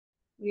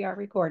We are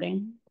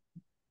recording.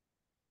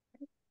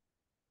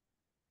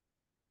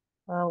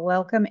 Well,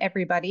 welcome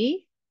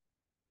everybody.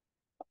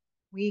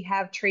 We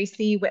have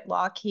Tracy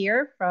Whitlock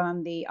here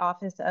from the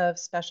Office of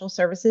Special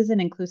Services and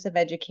Inclusive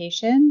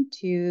Education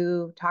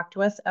to talk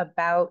to us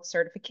about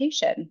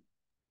certification.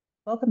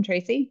 Welcome,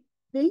 Tracy.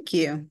 Thank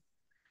you.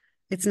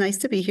 It's nice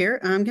to be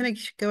here. I'm going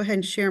to go ahead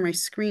and share my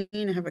screen.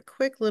 I have a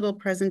quick little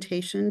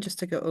presentation just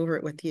to go over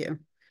it with you.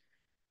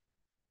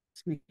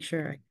 Let's make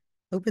sure I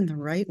open the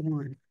right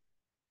one.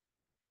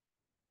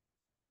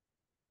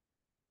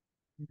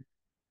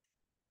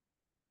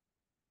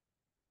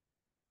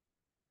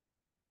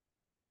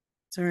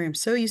 Sorry, I'm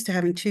so used to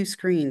having two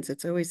screens.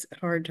 It's always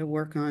hard to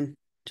work on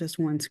just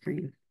one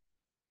screen.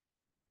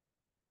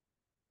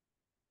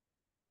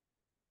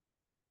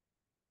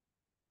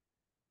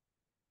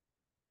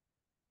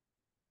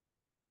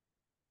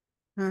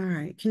 All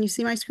right, can you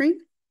see my screen?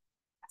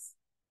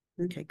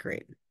 Okay,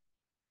 great.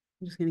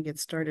 I'm just going to get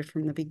started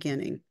from the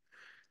beginning.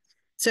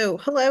 So,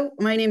 hello,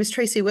 my name is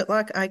Tracy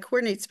Whitlock. I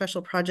coordinate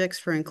special projects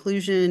for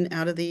inclusion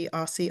out of the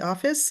Aussie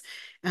office.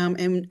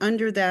 And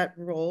under that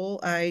role,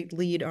 I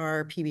lead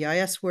our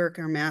PBIS work,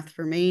 our Math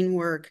for Maine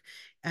work,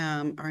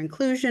 our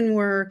inclusion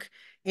work,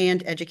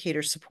 and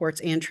educator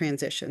supports and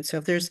transition. So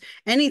if there's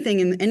anything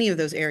in any of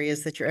those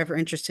areas that you're ever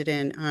interested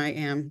in, I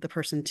am the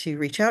person to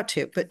reach out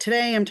to. But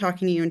today I'm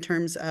talking to you in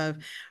terms of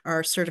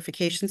our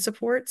certification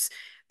supports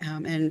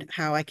and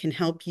how I can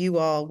help you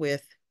all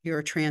with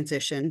your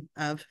transition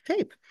of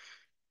FAPE.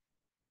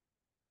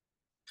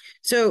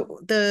 So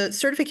the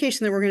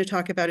certification that we're going to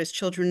talk about is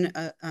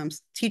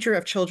Teacher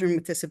of Children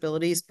with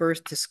Disabilities,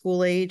 Birth to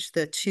School Age,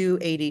 the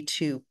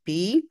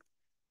 282B.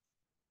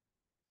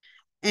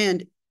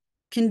 And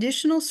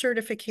conditional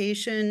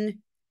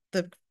certification,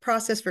 the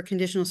process for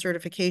conditional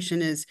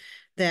certification is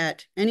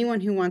that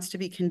anyone who wants to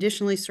be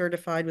conditionally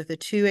certified with a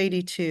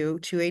 282,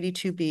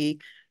 282B,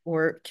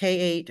 or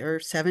K8 or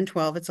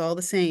 712, it's all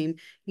the same.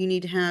 You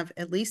need to have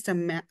at least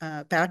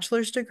a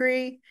bachelor's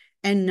degree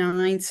and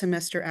 9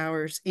 semester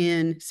hours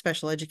in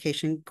special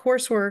education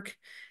coursework.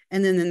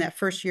 And then in that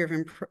first year of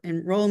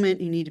enrollment,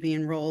 you need to be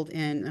enrolled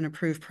in an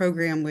approved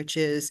program, which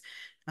is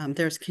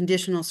there's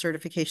conditional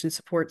certification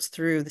supports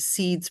through the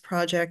SEEDS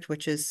project,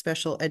 which is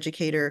Special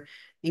Educator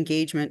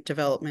Engagement,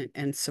 Development,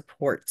 and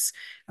Supports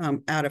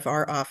out of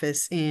our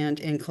office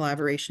and in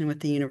collaboration with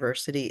the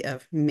University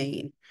of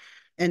Maine.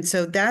 And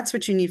so that's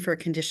what you need for a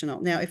conditional.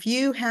 Now, if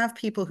you have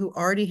people who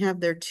already have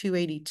their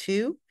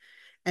 282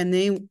 and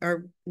they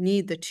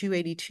need the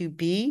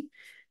 282B,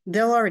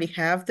 they'll already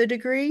have the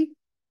degree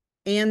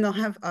and they'll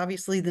have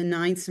obviously the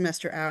 9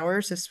 semester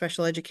hours of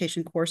special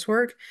education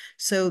coursework.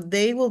 So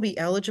they will be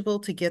eligible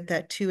to get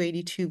that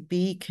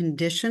 282B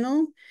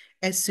conditional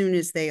as soon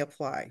as they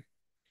apply.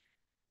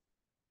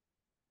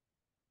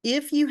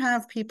 If you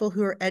have people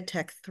who are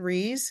EdTech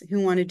 3s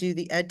who want to do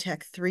the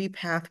EdTech 3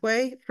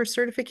 pathway for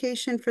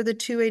certification for the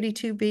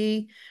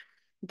 282B,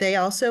 they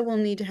also will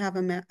need to have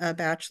a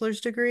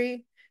bachelor's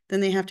degree. Then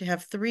they have to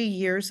have 3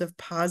 years of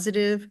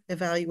positive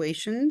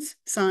evaluations,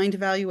 signed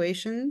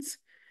evaluations,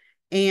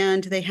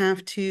 and they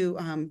have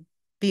to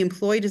be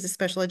employed as a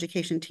special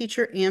education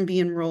teacher and be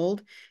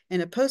enrolled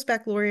in a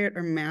post-baccalaureate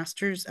or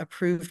master's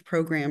approved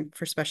program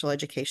for special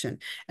education.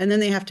 And then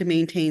they have to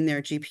maintain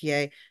their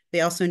GPA.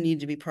 They also need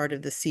to be part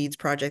of the SEEDS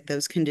project,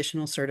 those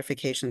conditional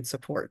certification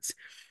supports.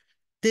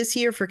 This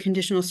year for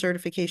conditional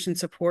certification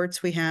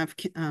supports, we have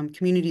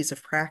communities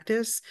of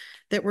practice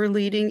that we're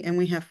leading, and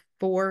we have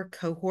 4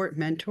 cohort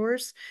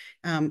mentors.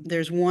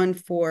 There's one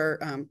for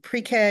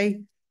pre-K,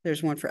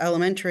 there's one for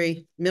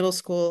elementary, middle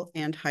school,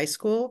 and high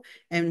school,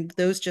 and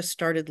those just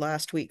started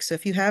last week. So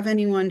if you have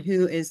anyone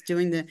who is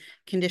doing the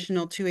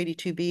conditional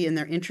 282B and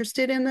they're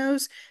interested in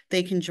those,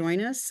 they can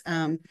join us.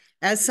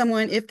 As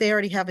someone, if they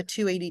already have a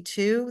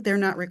 282, they're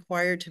not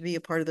required to be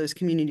a part of those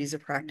communities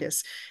of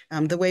practice.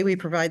 The way we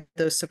provide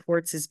those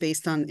supports is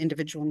based on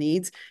individual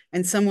needs,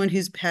 and someone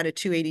who's had a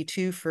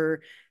 282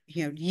 for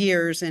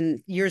years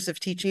and years of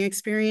teaching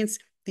experience,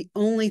 the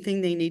only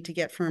thing they need to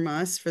get from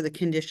us for the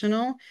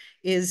conditional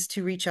is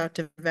to reach out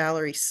to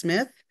Valerie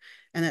Smith,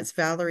 and that's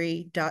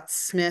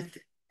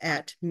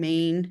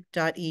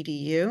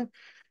valerie.smith@maine.edu.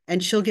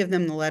 And she'll give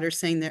them the letter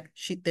saying that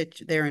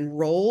they're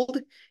enrolled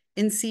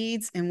in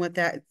SEEDS. And what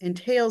that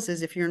entails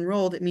is if you're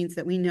enrolled, it means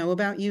that we know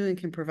about you and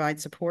can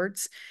provide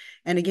supports.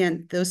 And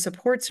again, those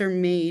supports are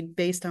made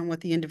based on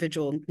what the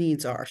individual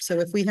needs are. So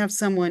if we have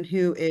someone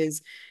who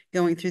is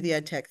going through the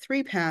EdTech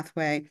 3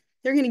 pathway,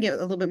 they're going to get a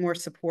little bit more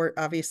support,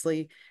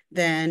 obviously,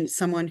 than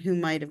someone who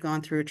might have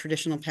gone through a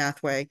traditional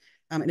pathway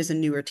and is a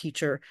newer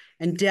teacher.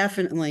 And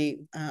definitely,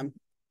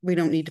 we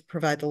don't need to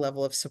provide the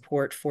level of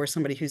support for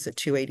somebody who's a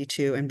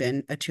 282 and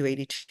been a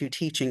 282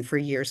 teaching for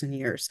years and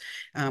years.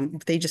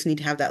 They just need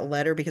to have that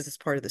letter because it's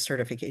part of the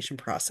certification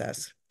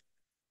process.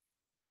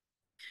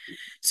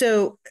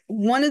 So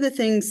one of the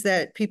things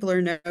that people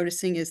are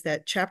noticing is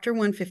that Chapter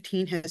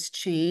 115 has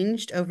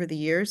changed over the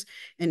years.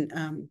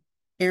 And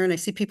Aaron, I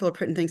see people are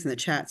putting things in the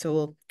chat, so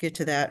we'll get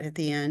to that at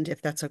the end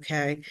if that's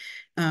okay.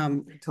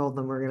 I told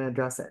them we're going to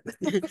address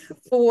it.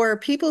 For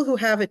people who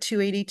have a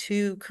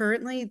 282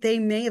 currently, they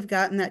may have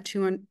gotten that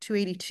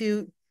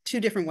 282 two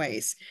different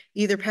ways.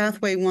 Either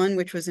pathway one,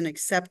 which was an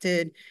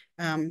accepted,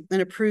 an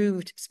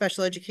approved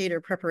special educator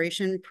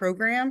preparation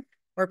program,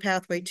 or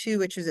pathway two,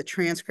 which is a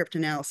transcript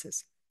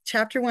analysis.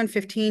 Chapter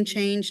 115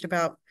 changed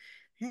about,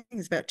 I think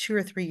it's about 2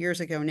 or 3 years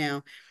ago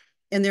now.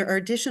 And there are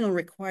additional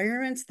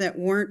requirements that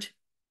weren't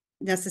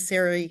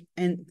necessary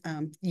and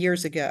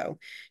years ago.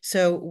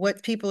 So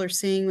what people are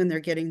seeing when they're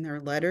getting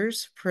their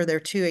letters for their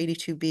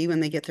 282B,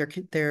 when they get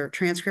their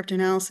transcript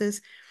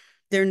analysis,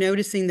 they're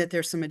noticing that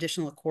there's some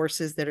additional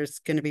courses that are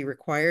going to be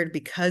required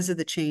because of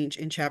the change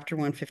in Chapter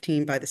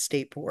 115 by the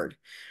state board.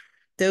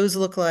 Those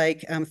look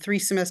like 3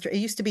 semester. It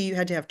used to be you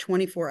had to have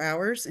 24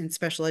 hours in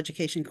special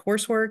education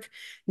coursework.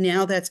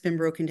 Now that's been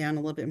broken down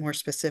a little bit more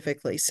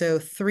specifically. So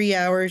 3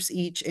 hours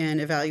each in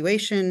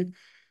evaluation,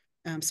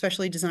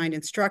 specially designed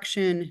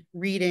instruction,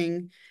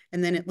 reading,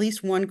 and then at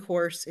least one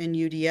course in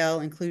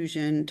UDL,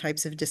 inclusion,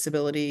 types of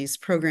disabilities,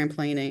 program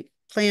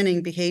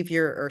planning,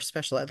 behavior, or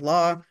special ed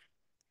law.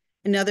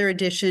 Another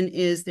addition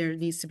is there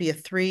needs to be a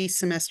 3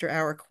 semester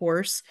hour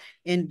course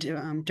in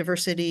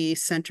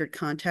diversity-centered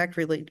content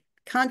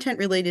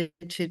related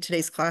to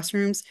today's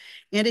classrooms,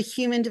 and a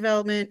human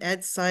development,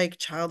 ed psych,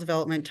 child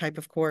development type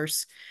of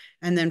course.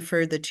 And then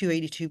for the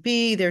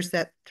 282B, there's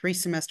that 3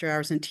 semester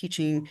hours in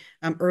teaching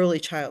early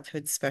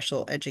childhood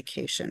special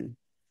education.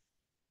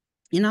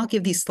 And I'll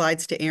give these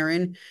slides to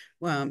Erin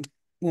when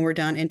we're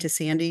done, and to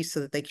Sandy so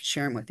that they can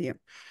share them with you.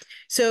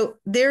 So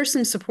there are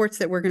some supports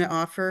that we're going to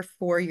offer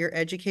for your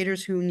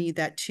educators who need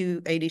that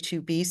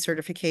 282B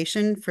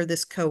certification for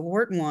this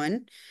cohort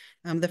 1.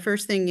 The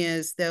first thing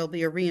is there'll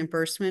be a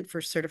reimbursement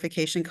for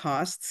certification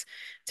costs.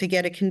 To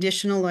get a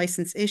conditional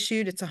license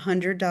issued, it's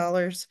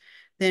 $100.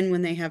 Then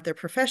when they have their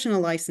professional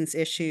license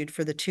issued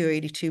for the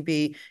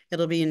 282B,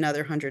 it'll be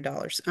another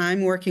 $100.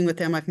 I'm working with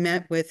them. I've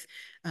met with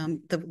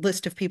the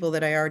list of people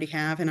that I already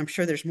have, and I'm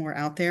sure there's more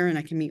out there, and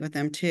I can meet with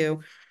them too.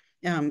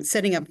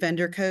 Setting up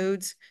vendor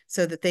codes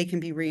so that they can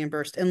be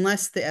reimbursed,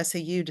 unless the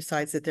SAU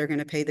decides that they're going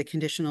to pay the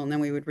conditional, and then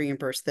we would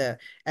reimburse the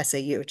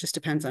SAU. It just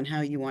depends on how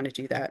you want to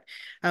do that.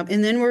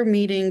 And then we're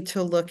meeting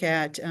to look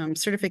at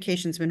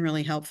certification's been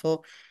really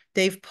helpful.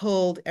 They've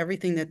pulled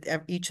everything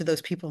that each of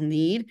those people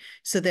need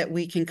so that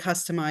we can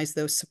customize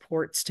those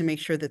supports to make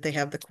sure that they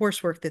have the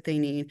coursework that they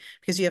need,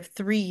 because you have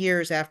 3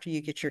 years after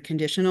you get your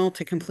conditional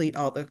to complete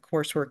all the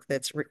coursework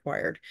that's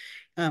required.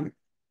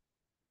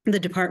 The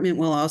department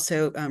will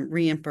also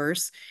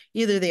reimburse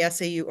either the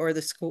SAU or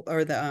the school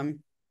or the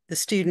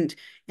student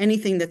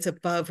anything that's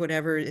above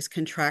whatever is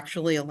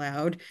contractually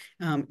allowed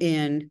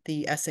in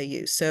the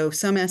SAU. So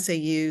some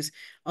SAUs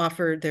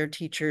offer their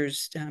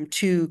teachers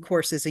 2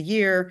 courses a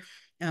year.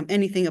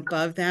 Anything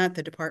above that,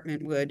 the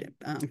department would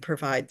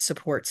provide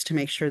supports to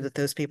make sure that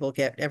those people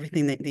get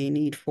everything that they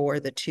need for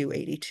the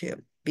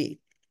 282B.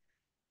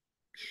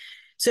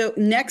 So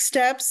next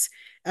steps,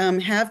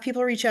 have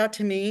people reach out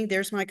to me.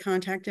 There's my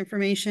contact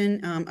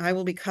information. I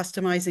will be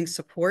customizing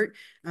support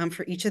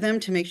for each of them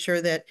to make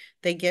sure that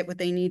they get what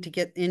they need to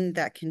get in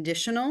that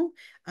conditional,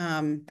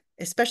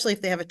 especially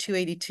if they have a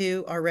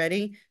 282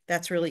 already.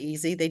 That's really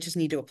easy. They just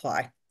need to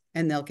apply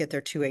and they'll get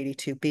their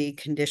 282B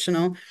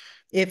conditional.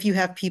 If you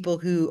have people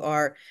who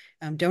are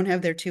don't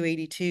have their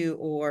 282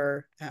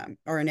 or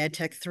are an Ed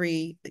Tech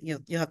 3,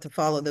 you'll have to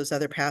follow those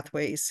other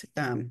pathways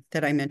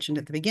that I mentioned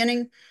at the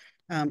beginning.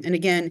 And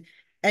again,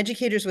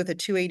 educators with a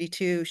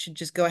 282 should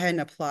just go ahead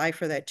and apply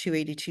for that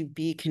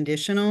 282B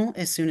conditional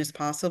as soon as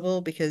possible,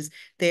 because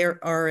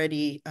they're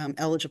already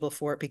eligible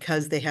for it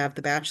because they have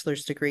the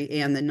bachelor's degree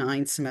and the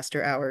 9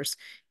 semester hours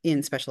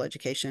in special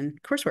education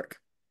coursework.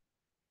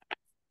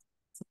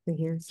 Something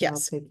here, so Yes.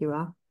 I'll take you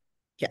off.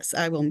 Yes,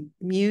 I will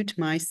mute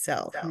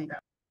myself.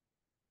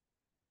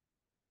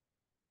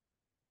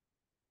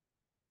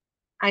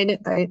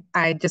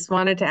 I just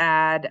wanted to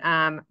add,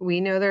 we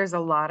know there's a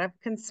lot of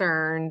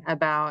concern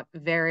about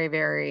very,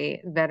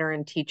 very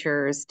veteran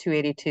teachers,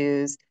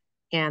 282s,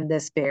 and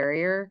this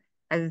barrier.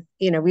 As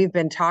you know, we've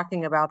been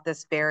talking about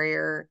this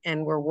barrier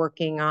and we're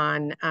working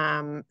on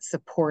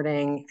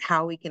supporting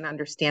how we can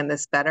understand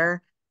this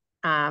better.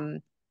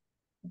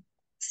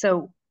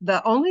 So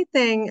the only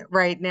thing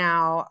right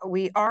now,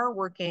 we are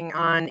working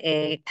on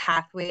a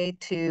pathway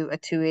to a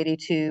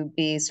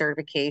 282B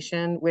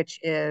certification, which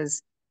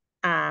is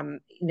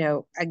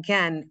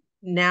again,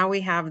 now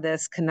we have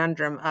this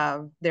conundrum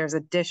of there's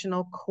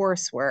additional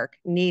coursework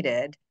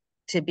needed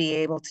to be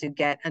able to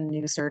get a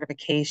new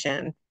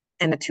certification.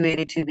 And the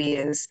 282B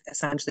is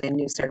essentially a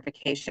new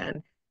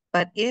certification.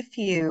 But if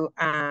you,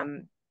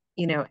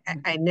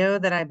 I know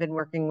that I've been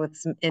working with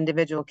some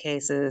individual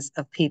cases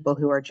of people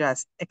who are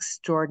just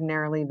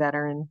extraordinarily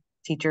veteran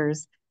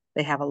teachers.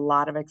 They have a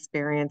lot of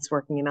experience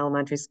working in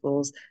elementary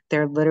schools.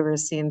 They're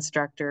literacy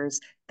instructors.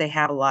 They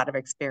have a lot of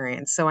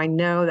experience. So I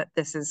know that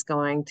this is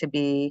going to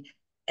be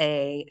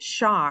a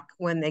shock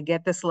when they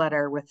get this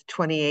letter with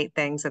 28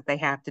 things that they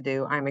have to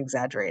do. I'm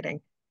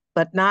exaggerating.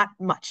 but not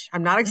much.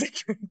 I'm not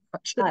exaggerating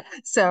much.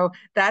 So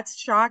that's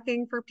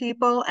shocking for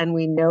people, and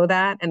we know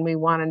that, and we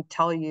want to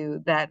tell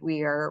you that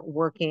we are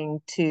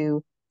working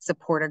to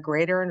support a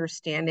greater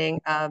understanding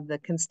of the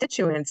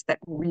constituents that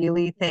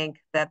really think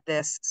that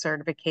this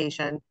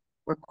certification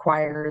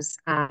requires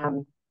a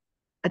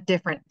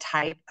different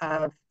type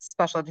of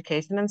special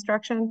education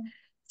instruction.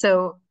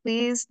 So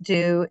please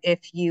do, if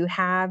you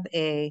have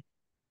a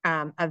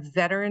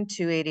veteran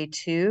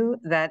 282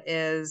 that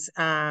is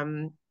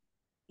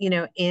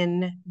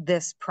in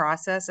this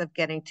process of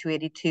getting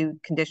 282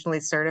 conditionally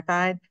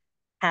certified,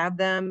 have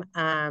them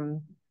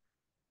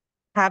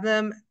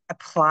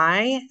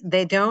apply.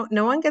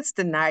 No one gets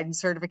denied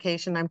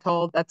certification, I'm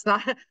told. That's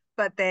not,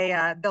 but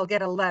they'll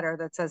get a letter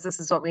that says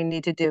this is what we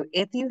need to do.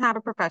 If you have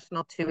a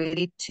professional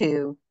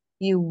 282,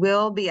 you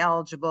will be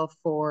eligible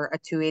for a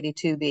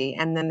 282B.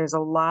 And then there's a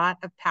lot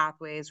of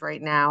pathways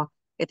right now,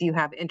 if you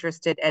have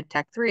interested ed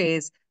tech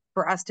threes,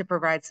 for us to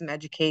provide some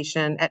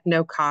education at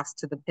no cost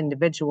to the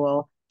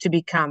individual to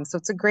become. So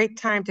it's a great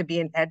time to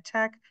be an ed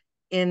tech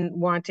in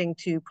wanting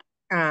to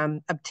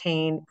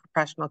obtain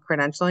professional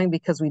credentialing,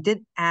 because we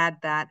did add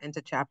that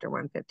into Chapter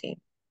 115.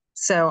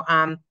 So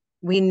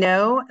we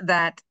know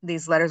that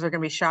these letters are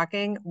going to be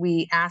shocking.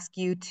 We ask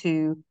you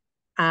to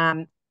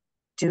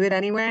do it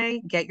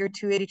anyway, get your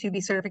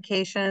 282B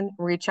certification,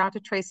 reach out to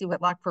Tracy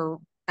Whitlock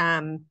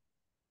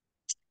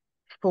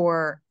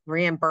for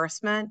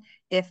reimbursement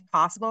if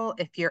possible.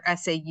 If your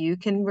SAU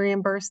can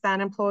reimburse that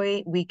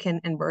employee, we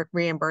can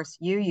reimburse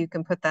you. You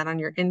can put that on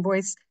your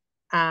invoice.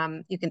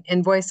 You can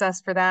invoice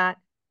us for that.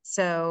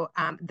 So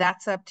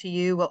that's up to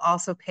you. We'll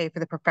also pay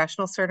for the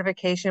professional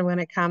certification when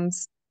it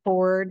comes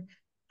forward.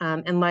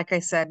 And like I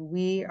said,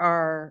 we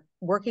are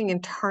working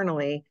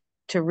internally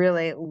to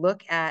really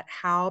look at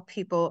how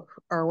people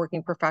are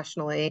working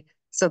professionally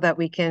so that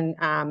we can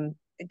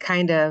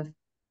kind of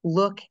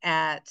look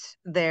at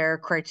their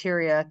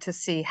criteria to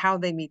see how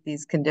they meet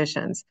these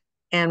conditions.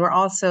 And we're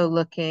also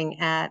looking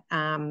at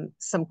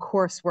some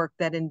coursework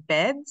that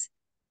embeds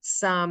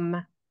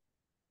some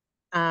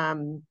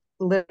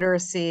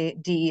literacy,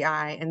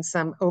 DEI, and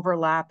some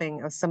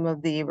overlapping of some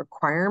of the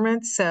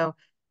requirements. So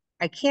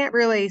I can't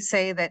really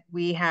say that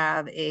we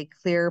have a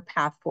clear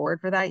path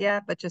forward for that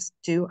yet, but just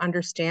do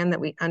understand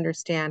that we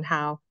understand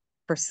how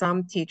for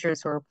some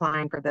teachers who are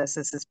applying for this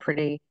is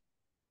pretty,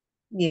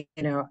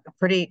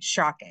 pretty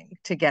shocking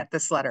to get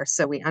this letter.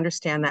 So we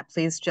understand that.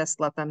 Please just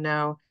let them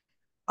know.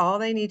 All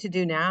they need to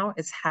do now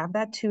is have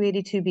that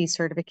 282B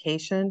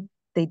certification.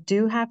 They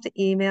do have to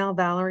email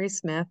Valerie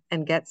Smith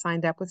and get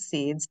signed up with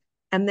SEEDS,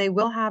 and they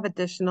will have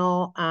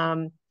additional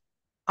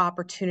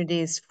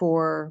opportunities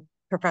for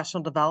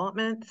professional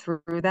development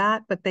through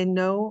that, but they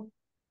know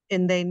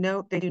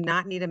they do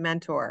not need a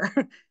mentor.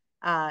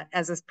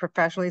 As a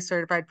professionally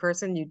certified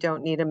person, you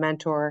don't need a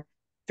mentor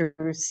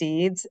through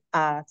SEEDS.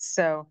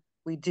 So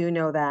we do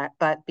know that,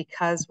 but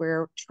because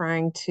we're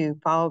trying to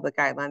follow the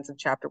guidelines of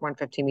Chapter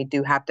 115, we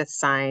do have to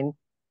sign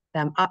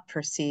them up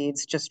for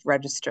SEEDS, just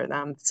register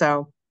them.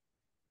 So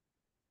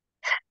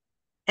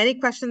any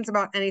questions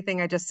about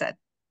anything I just said?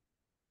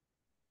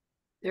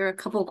 There are a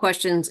couple of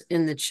questions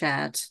in the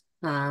chat,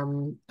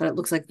 but it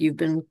looks like you've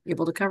been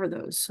able to cover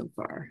those so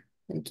far.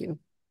 Thank you.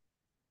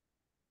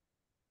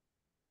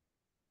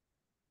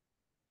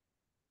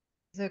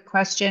 There's a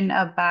question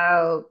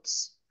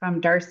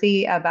from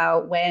Darcy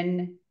about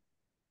when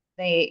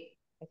I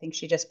think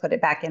she just put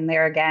it back in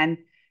there again.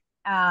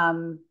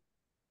 When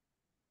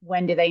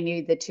do they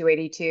need the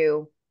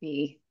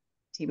 282B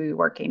to be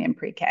working in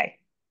pre-K?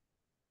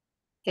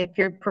 If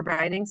you're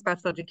providing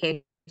special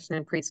education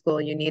in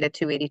preschool, you need a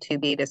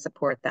 282B to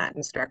support that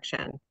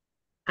instruction.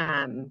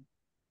 That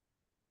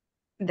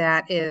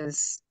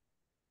is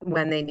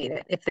when they need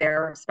it. If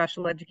they're a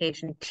special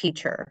education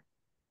teacher,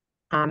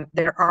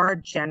 there are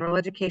general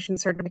education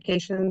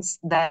certifications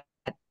that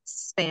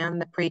span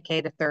the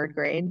pre-K to third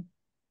grade.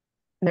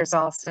 There's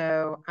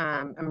also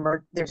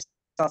there's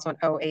also an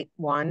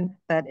 081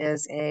 that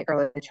is a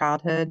early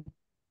childhood.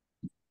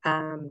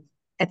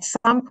 At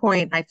some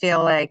point, I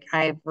feel like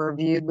I've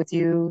reviewed with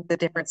you the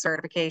different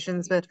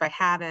certifications, but if I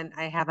haven't,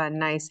 I have a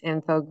nice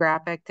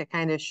infographic to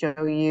kind of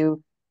show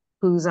you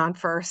who's on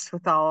first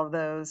with all of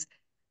those.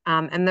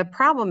 And the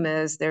problem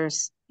is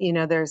there's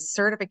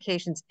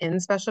certifications in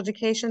special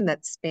education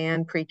that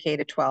span pre-K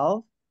to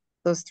 12.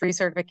 Those 3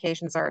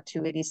 certifications are a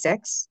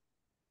 286.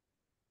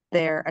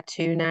 They're a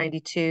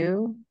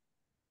 292,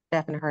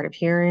 deaf and hard of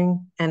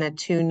hearing, and a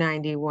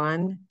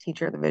 291,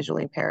 teacher of the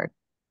visually impaired.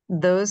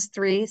 Those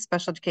 3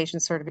 special education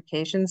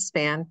certifications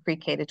span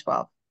pre-K to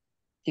 12.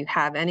 If you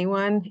have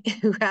anyone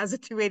who has a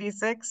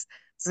 286,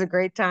 this is a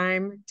great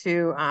time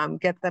to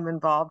get them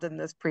involved in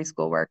this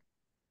preschool work.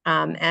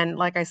 And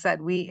like I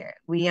said, we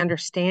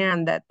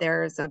understand that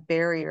there is a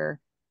barrier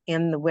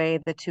in the way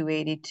the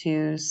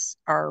 282s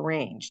are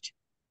arranged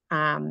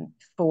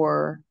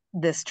for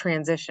this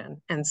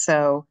transition. And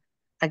so,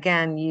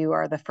 again, you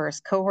are the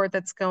first cohort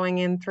that's going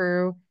in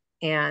through,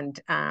 and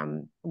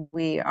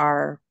we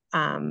are,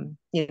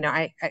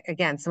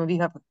 again, some of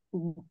you have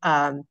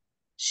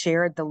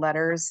shared the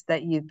letters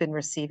that you've been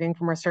receiving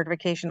from our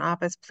certification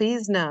office,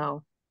 please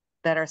know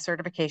that our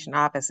certification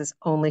office is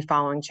only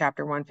following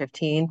Chapter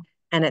 115,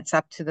 and it's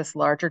up to this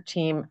larger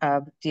team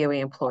of DOE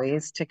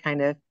employees to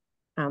kind of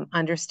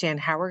understand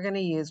how we're going to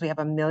use. We have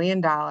 $1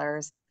 million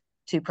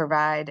to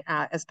provide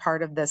as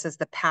part of this as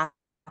the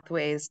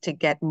pathways to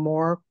get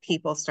more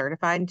people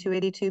certified in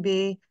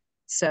 282B.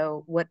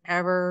 So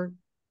whatever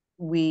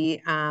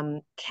we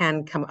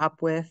can come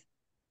up with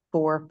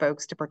for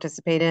folks to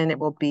participate in, it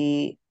will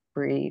be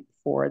free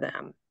for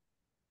them.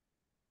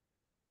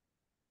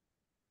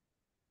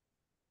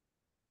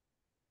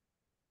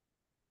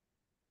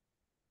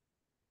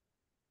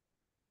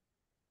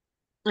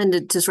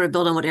 And to sort of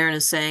build on what Erin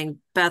is saying,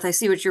 Beth, I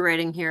see what you're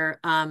writing here.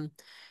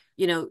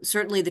 You know,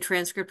 certainly the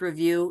transcript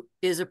review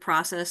is a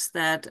process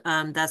that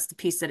that's the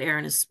piece that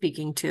Erin is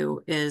speaking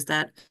to, is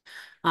that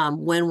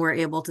when we're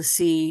able to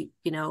see,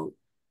 you know,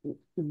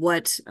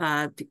 what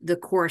the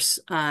course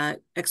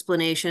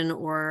explanation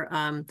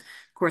or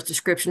course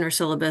description or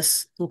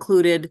syllabus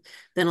included,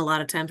 then a lot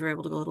of times we're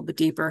able to go a little bit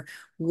deeper.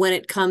 When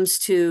it comes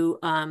to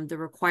the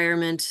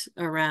requirement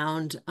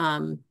around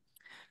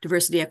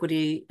diversity,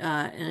 equity,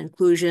 and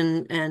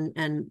inclusion,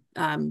 and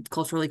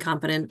culturally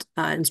competent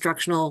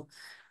instructional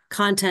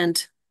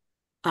content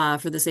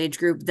for this age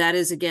group, that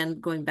is,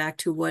 again, going back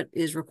to what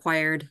is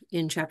required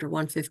in Chapter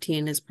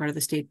 115 as part of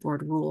the state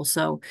board rule.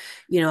 So,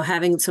 you know,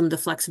 having some of the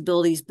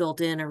flexibilities built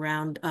in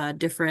around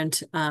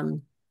different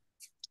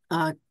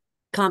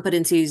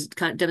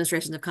competencies,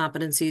 demonstrations of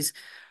competencies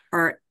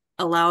are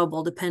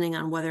allowable depending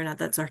on whether or not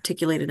that's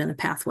articulated in a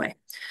pathway.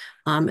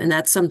 And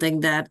that's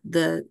something that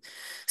the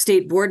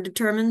state board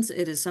determines.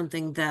 It is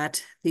something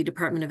that the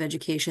Department of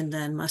Education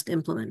then must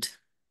implement.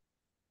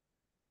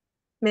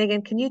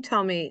 Megan, can you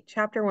tell me,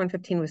 Chapter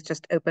 115 was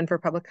just open for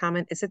public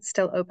comment. Is it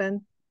still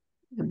open?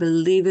 I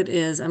believe it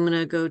is. I'm going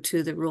to go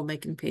to the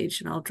rulemaking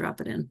page and I'll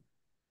drop it in.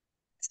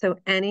 So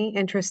any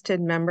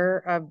interested member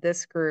of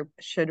this group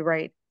should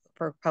write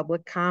for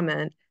public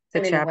comment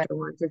to Chapter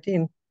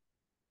 115.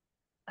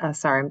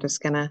 Sorry, I'm just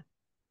going to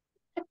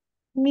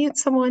mute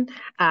someone.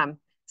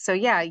 So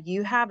yeah,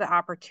 you have the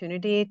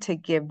opportunity to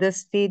give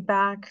this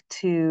feedback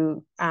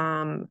to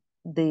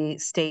the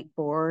state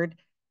board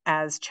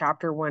as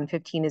Chapter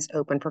 115 is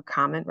open for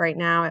comment right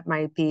now. It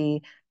might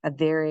be a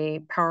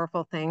very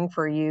powerful thing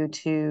for you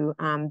to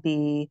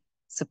be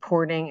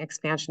supporting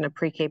expansion of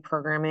pre-K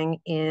programming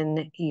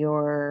in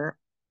your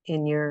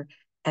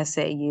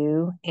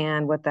SAU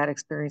and what that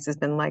experience has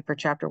been like for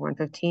Chapter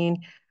 115.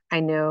 I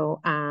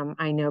know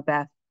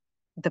Beth,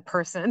 the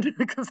person,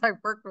 because I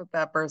worked with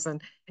that person,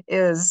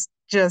 is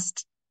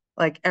just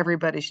like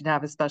everybody should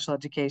have a special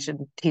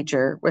education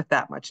teacher with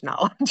that much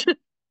knowledge.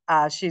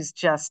 She's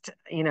just,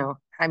 you know,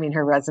 I mean,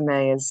 her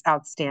resume is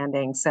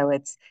outstanding. So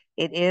it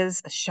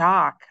is a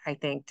shock, I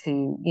think,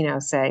 to, you know,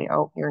 say,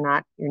 oh, you're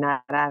not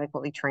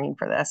adequately trained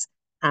for this.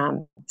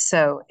 And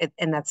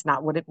that's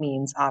not what it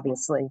means,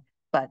 obviously,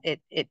 but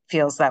it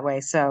feels that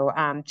way. So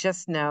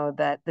just know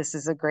that this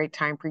is a great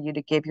time for you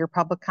to give your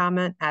public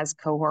comment as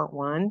cohort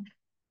 1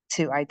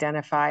 to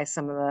identify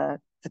some of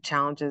the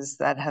challenges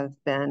that have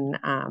been,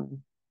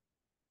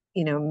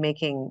 you know,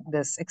 making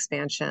this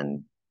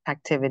expansion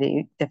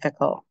activity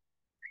difficult.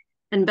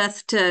 And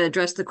Beth, to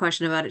address the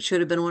question about it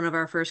should have been one of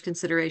our first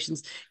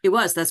considerations. It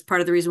was. That's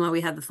part of the reason why we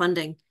have the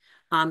funding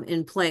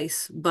in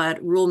place. But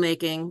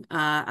rulemaking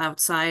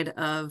outside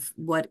of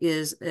what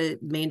is a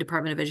Maine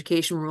Department of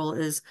Education rule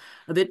is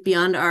a bit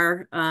beyond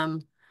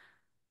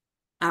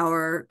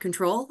our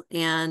control.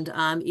 And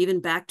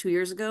even back 2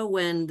 years ago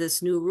when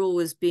this new rule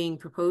was being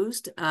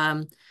proposed,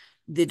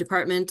 the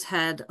department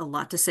had a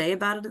lot to say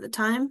about it at the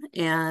time.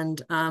 And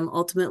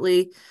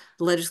ultimately,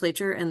 the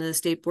legislature and the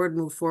state board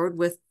moved forward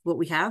with what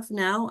we have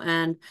now.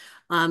 And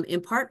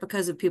in part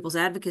because of people's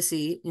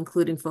advocacy,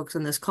 including folks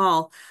on this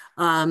call,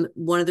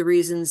 one of the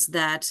reasons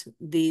that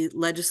the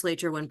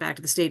legislature went back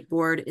to the state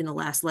board in the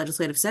last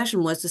legislative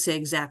session was to say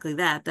exactly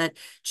that,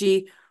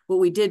 gee, what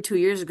we did 2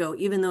 years ago,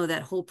 even though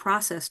that whole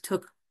process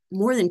took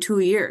more than 2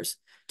 years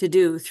to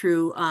do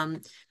through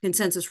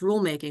consensus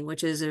rulemaking,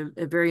 which is a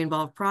very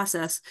involved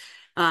process,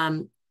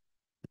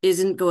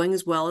 isn't going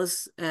as well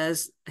as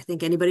I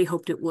think anybody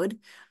hoped it would.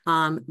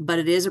 But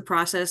it is a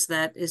process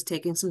that is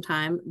taking some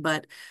time.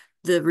 But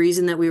the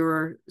reason that we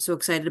were so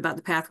excited about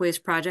the Pathways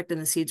Project and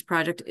the Seeds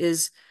Project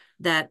is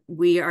that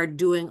we are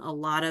doing a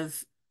lot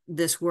of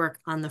this work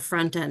on the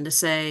front end to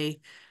say,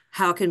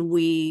 how can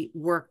we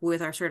work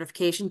with our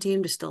certification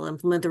team to still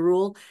implement the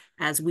rule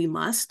as we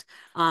must?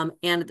 And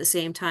at the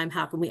same time,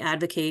 how can we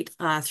advocate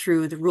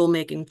through the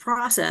rulemaking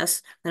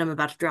process that I'm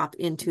about to drop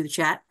into the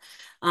chat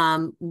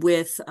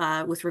with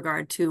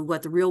regard to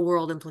what the real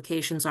world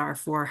implications are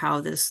for how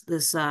this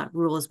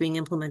rule is being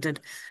implemented.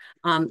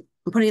 I'm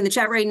putting in the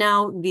chat right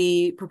now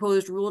the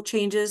proposed rule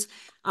changes,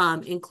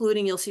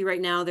 including, you'll see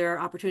right now, there are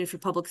opportunities for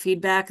public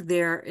feedback.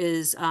 There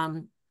is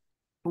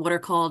what are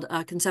called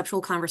conceptual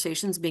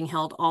conversations being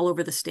held all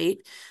over the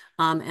state.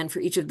 And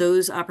for each of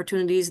those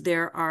opportunities,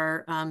 there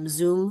are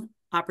Zoom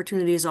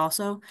opportunities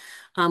also.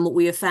 What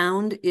we have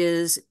found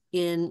is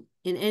in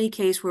in any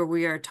case where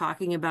we are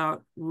talking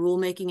about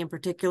rulemaking in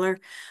particular,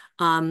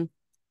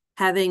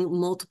 having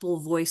multiple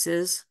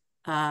voices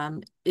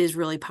is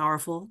really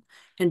powerful,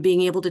 and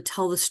being able to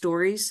tell the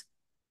stories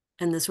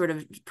and the sort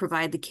of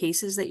provide the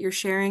cases that you're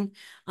sharing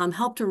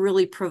help to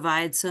really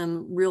provide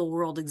some real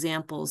world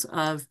examples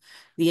of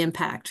the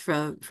impact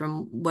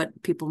from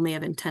what people may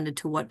have intended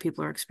to what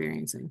people are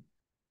experiencing.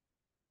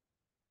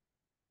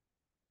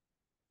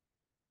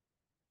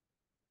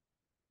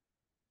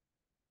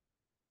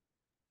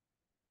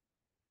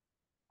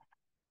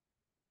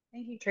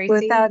 Thank you, Tracy.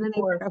 Without any,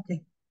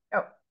 okay.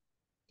 Oh,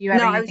 do you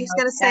have No, I was anything just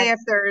else going to say, add? if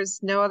there's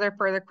no other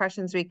further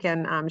questions, we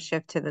can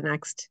shift to the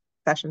next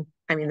session.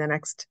 I mean, the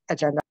next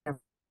agenda.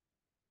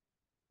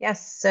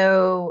 Yes,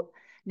 so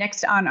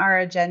next on our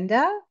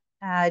agenda,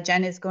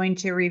 Jen is going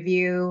to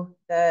review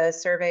the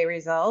survey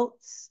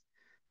results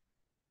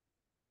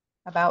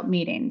about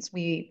meetings.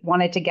 We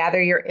wanted to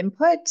gather your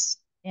input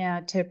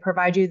to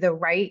provide you the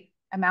right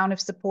amount of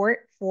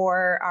support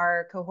for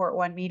our cohort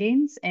 1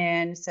 meetings.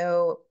 And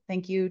so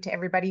thank you to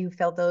everybody who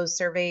filled those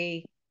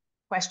survey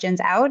questions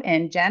out.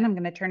 And Jen, I'm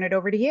going to turn it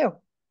over to you.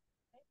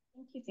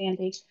 Thank you,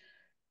 Sandy.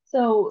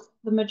 So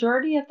the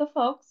majority of the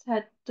folks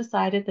had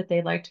decided that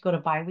they'd like to go to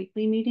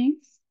biweekly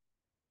meetings.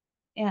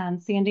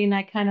 And Sandy and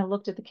I kind of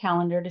looked at the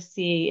calendar to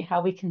see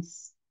how we can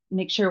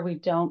make sure we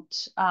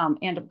don't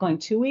end up going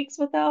 2 weeks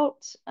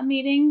without a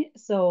meeting.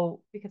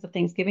 So because of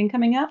Thanksgiving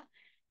coming up,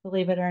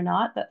 believe it or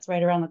not, that's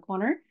right around the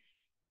corner.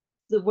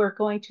 So we're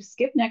going to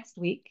skip next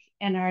week,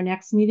 and our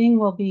next meeting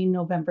will be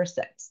November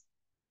 6th.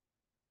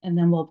 And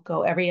then we'll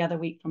go every other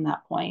week from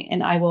that point.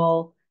 And I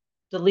will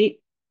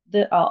delete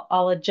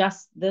I'll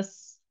adjust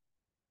this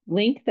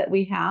link that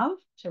we have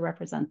to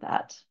represent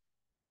that.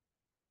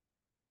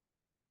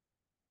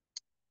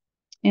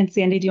 And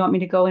Sandy, do you want me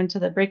to go into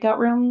the breakout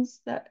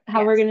rooms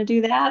how we're going to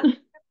do that?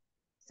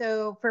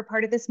 So for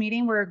part of this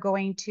meeting, we're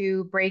going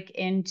to break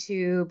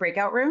into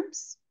breakout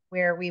rooms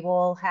where we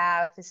will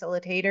have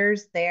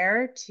facilitators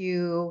there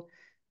to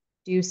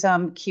do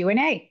some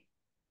Q&A.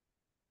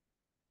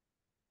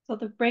 So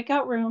the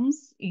breakout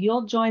rooms,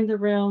 you'll join the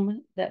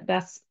room that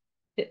best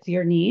fits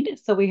your need.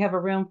 So we have a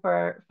room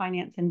for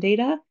finance and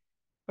data,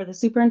 for the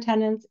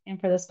superintendents, and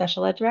for the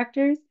special ed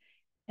directors.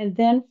 And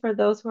then for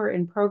those who are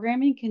in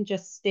programming, can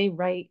just stay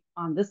right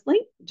on this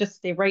link, just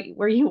stay right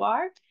where you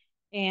are.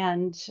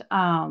 And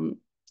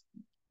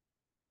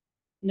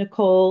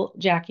Nicole,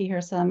 Jackie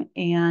Hersom,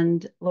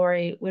 and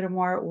Lori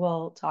Whittemore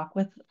will talk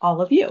with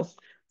all of you.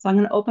 So I'm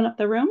going to open up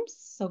the rooms.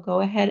 So go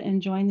ahead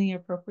and join the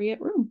appropriate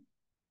room.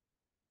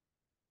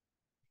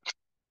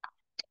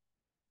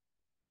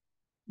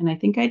 And I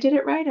think I did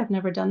it right. I've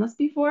never done this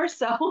before.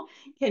 So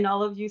can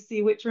all of you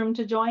see which room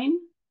to join?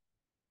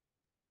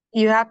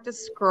 You have to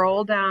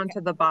scroll down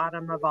to the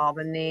bottom of all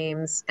the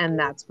names, and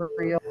that's where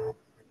you'll.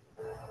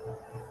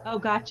 Oh,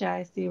 gotcha.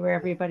 I see where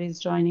everybody's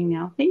joining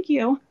now. Thank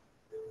you.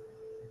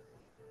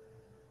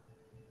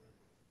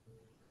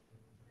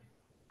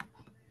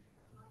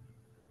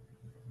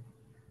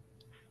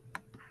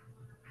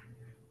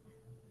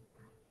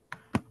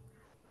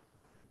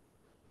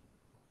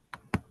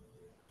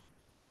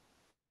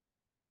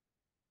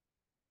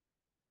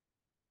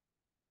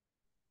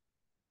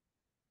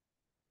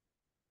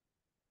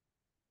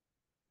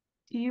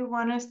 Do you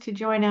want us to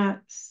join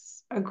a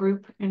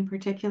group in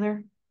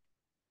particular?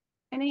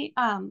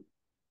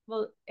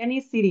 Well,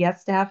 any CDS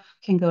staff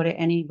can go to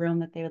any room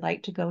that they would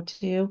like to go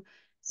to.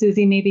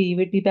 Susie, maybe you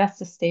would be best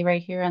to stay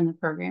right here on the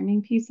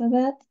programming piece of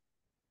it.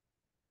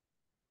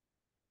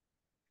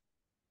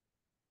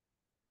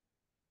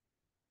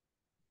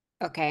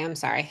 Okay, I'm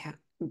sorry.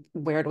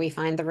 Where do we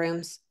find the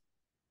rooms?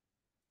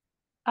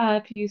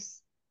 If you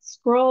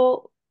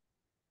scroll,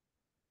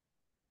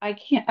 I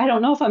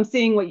don't know if I'm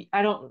seeing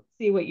I don't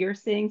see what you're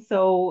seeing.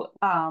 So,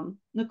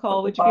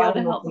 Nicole, would you be able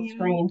to help me?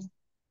 Screen.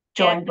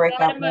 Join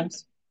breakout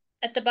rooms.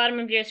 At the bottom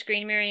of your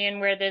screen, Marianne,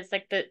 where there's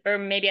like or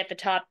maybe at the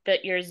top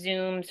that your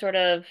Zoom sort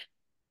of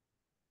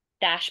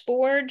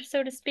dashboard,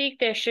 so to speak,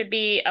 there should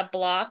be a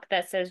block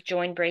that says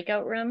join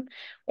breakout room.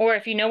 Or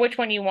if you know which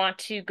one you want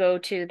to go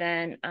to,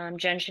 then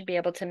Jen should be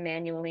able to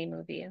manually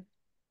move you.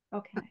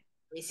 Okay. Let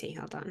me see.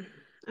 Hold on.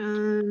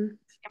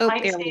 Oh,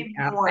 there we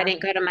go. more. I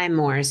didn't go to my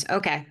Moores.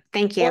 Okay,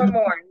 thank you. Or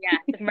more,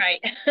 yeah,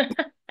 right.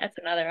 That's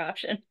another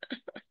option.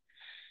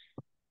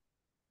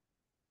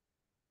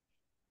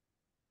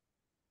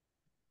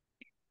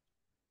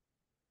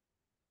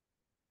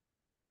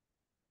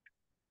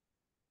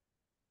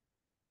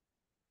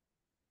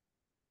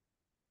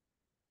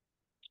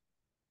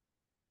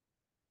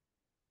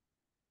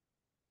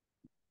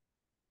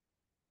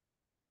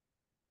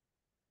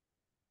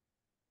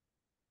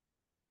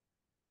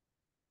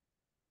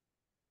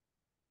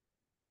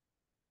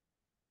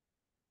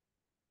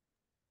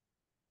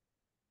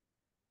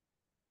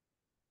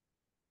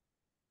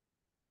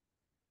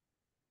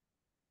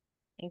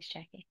 Thanks,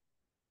 Jackie.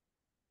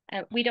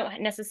 We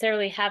don't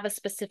necessarily have a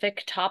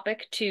specific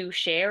topic to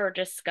share or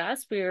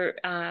discuss. We're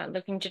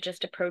looking to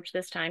just approach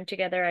this time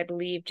together. I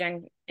believe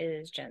Jen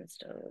is Jen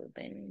still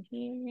been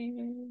here?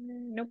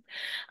 Nope.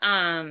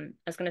 I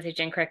was going to say,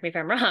 Jen, correct me if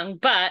I'm wrong,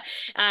 but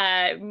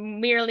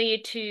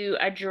merely to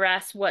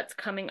address what's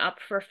coming up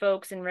for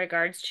folks in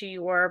regards to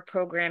your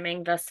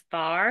programming thus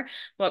far,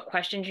 what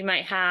questions you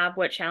might have,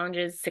 what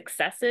challenges,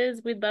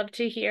 successes we'd love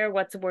to hear,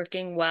 what's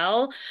working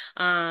well,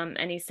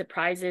 any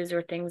surprises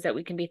or things that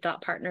we can be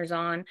thought partners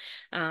on.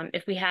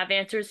 If we have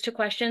answers to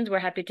questions, we're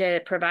happy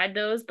to provide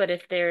those, but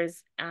if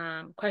there's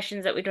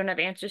questions that we don't have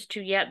answers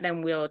to yet,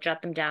 then we'll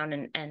jot them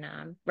down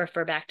and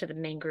refer back to the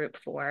main group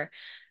for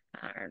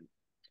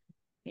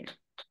you know,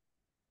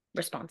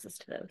 responses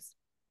to those.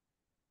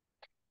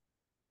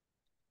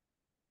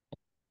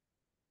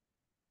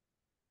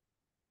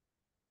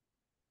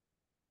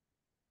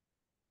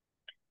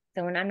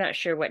 So, and I'm not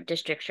sure what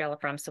district y'all are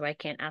from, so I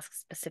can't ask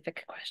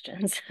specific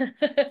questions.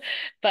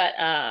 But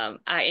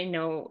I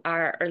know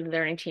our early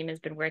learning team has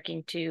been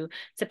working to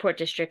support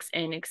districts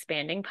in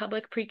expanding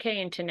public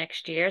pre-K into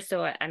next year.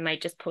 So I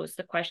might just pose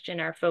the question,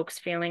 are folks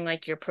feeling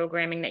like your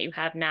programming that you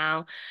have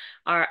now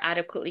are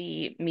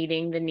adequately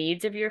meeting the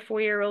needs of your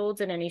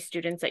 4-year-olds and any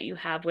students that you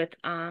have with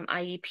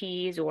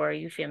IEPs, or are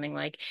you feeling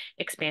like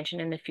expansion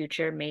in the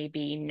future may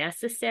be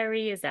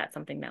necessary? Is that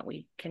something that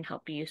we can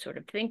help you sort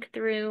of think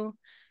through?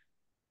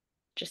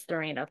 Just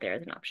throwing it out there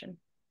as an option.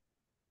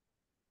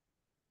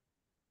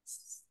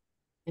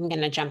 I'm going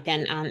to jump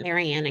in,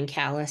 Marianne and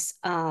Callis.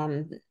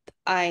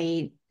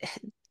 I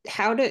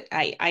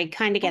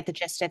kind of get the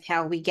gist of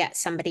how we get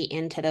somebody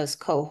into those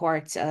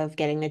cohorts of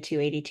getting the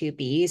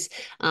 282Bs.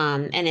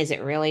 And is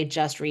it really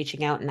just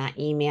reaching out in that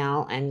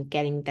email and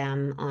getting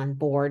them on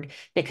board?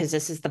 Because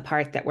this is the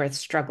part that we're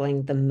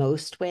struggling the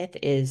most with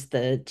is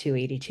the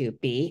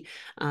 282B.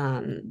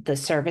 The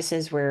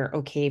services, we're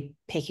okay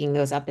picking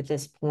those up at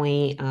this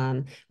point.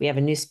 We have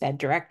a new SPED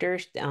director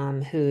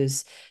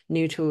who's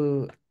new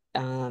to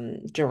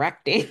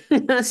directing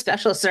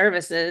special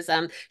services.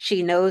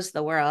 She knows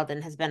the world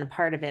and has been a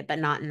part of it, but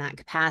not in that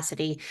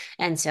capacity.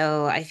 And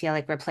so I feel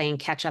like we're playing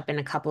catch up in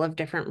a couple of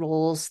different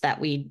roles that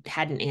we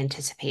hadn't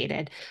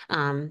anticipated.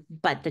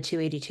 But the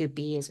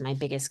 282B is my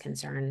biggest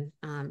concern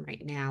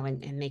right now,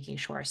 and making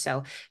sure.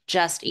 So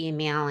just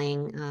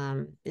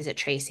emailing, is it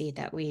Tracy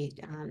that we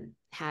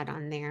had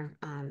on there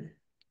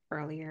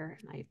earlier?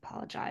 I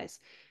apologize.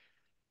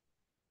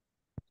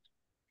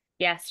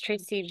 Yes,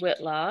 Tracy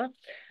Whitlock.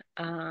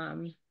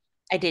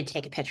 I did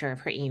take a picture of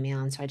her email,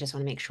 and so I just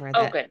want to make sure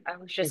Oh, that good. I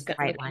was just the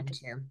right looking one to.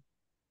 too.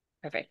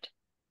 Perfect.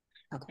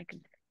 Okay. I can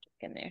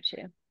put in there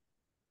too.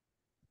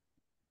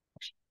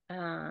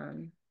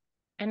 And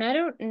I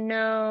don't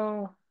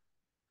know.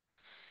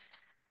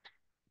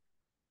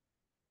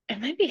 It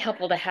might be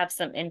helpful to have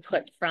some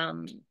input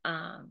from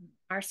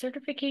our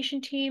certification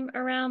team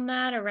around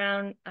that,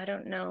 I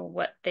don't know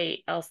what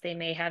else they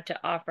may have to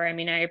offer. I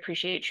mean, I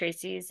appreciate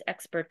Tracy's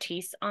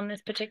expertise on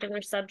this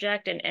particular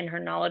subject and her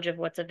knowledge of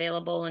what's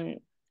available and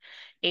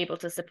able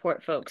to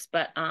support folks.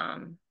 But I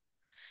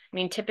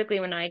mean, typically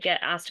when I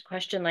get asked a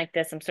question like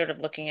this, I'm sort of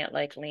looking at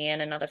like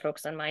Leanne and other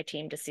folks on my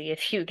team to see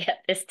if you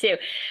get this too.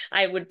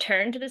 I would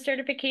turn to the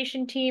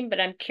certification team, but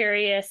I'm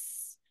curious.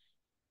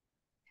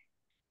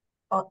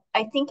 Well,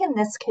 I think in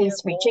this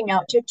case, reaching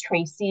out to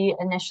Tracy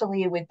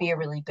initially would be a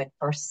really good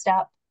first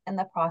step in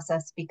the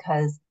process,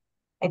 because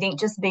I think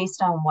just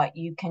based on what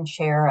you can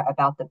share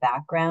about the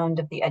background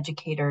of the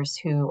educators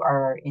who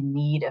are in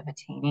need of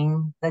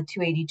attaining the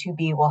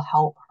 282B will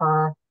help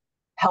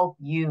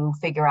you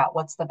figure out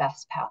what's the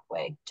best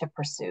pathway to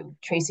pursue.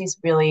 Tracy's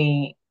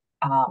really,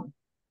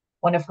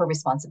 one of her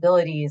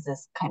responsibilities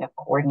is kind of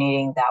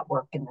coordinating that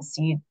work in the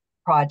SEED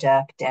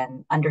project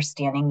and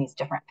understanding these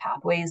different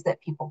pathways that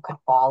people could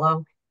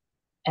follow.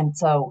 And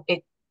so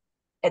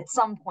at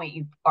some point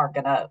you are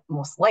going to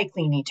most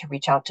likely need to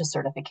reach out to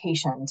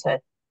certification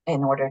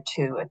in order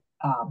to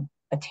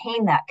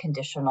attain that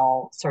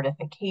conditional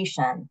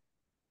certification.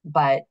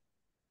 But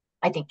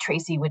I think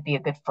Tracy would be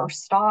a good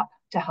first stop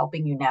to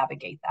helping you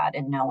navigate that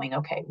and knowing,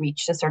 okay,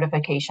 reach the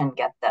certification,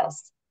 get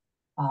this.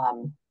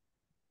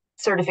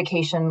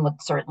 Certification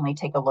would certainly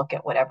take a look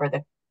at whatever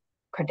the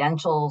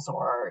credentials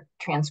or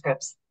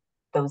transcripts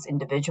those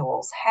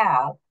individuals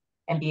have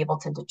and be able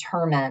to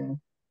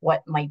determine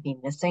what might be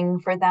missing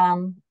for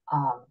them.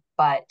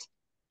 But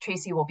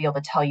Tracy will be able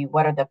to tell you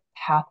what are the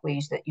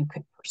pathways that you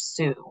could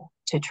pursue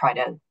to try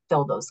to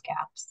fill those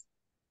gaps.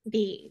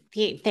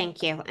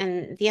 Thank you.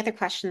 And the other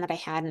question that I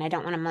had, and I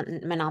don't want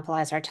to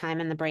monopolize our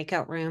time in the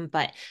breakout room,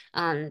 but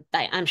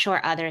I'm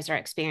sure others are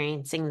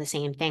experiencing the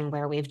same thing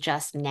where we've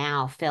just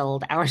now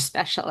filled our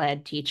special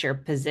ed teacher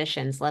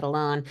positions, let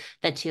alone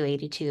the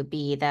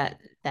 282B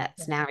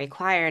that's now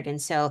required.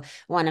 And so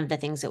one of the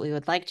things that we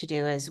would like to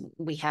do is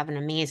we have an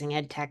amazing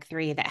Ed Tech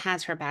 3 that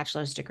has her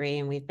bachelor's degree,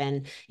 and we've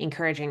been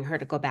encouraging her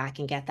to go back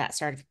and get that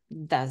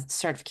the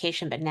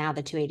certification. But now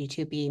the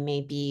 282B may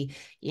be,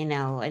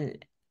 an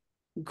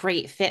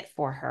great fit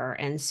for her.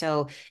 And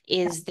so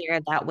is there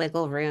that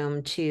wiggle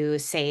room to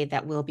say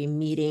that we'll be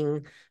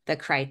meeting the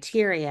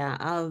criteria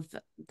of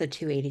the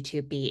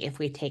 282B if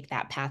we take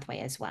that pathway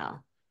as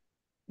well?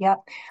 Yep.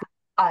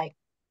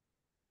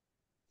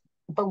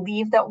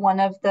 believe that one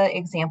of the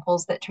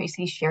examples that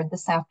Tracy shared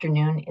this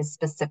afternoon is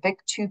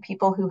specific to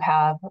people who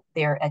have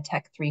their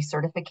EdTech 3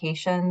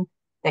 certification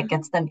that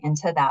gets them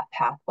into that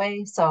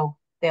pathway. So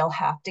they'll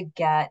have to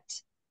get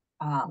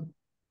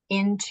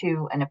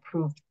into an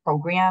approved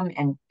program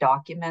and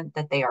document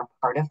that they are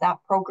part of that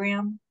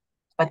program,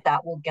 but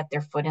that will get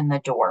their foot in the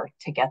door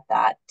to get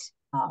that,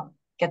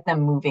 get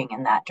them moving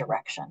in that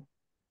direction.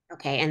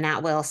 Okay, and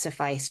that will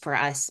suffice for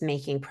us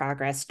making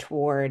progress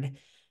toward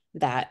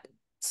that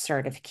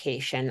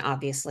certification.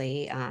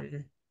 Obviously,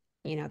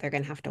 you know, they're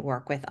going to have to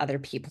work with other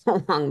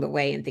people along the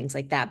way and things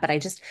like that. But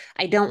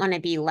I don't want to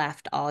be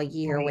left all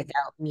year Right.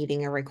 without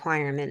meeting a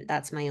requirement.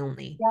 That's my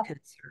only Yep.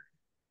 concern.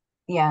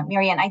 Yeah,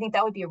 Marianne, I think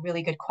that would be a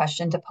really good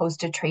question to pose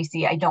to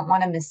Tracy. I don't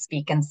want to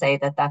misspeak and say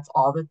that that's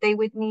all that they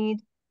would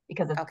need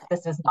because Okay.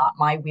 this is not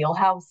my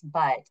wheelhouse,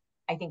 but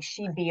I think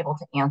she'd be able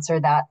to answer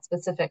that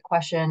specific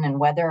question and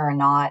whether or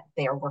not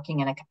they are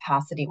working in a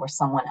capacity where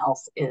someone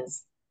else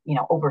is, you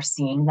know,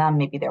 overseeing them.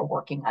 Maybe they're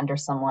working under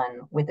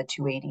someone with a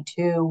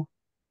 282.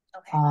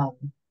 Okay.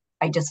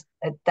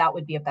 That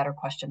would be a better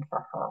question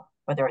for her,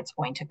 whether it's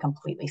going to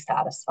completely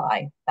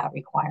satisfy that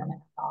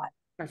requirement or not.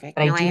 Perfect.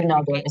 But I No, do know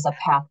there appreciate is a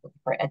pathway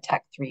for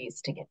EdTech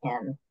 3s to get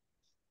in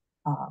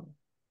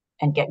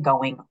and get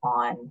going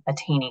on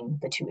attaining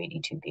the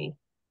 282B.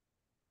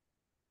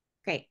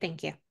 Great.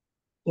 Thank you.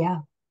 Yeah.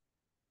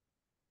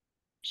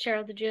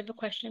 Cheryl, did you have a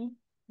question?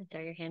 I saw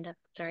your hand up.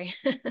 Sorry.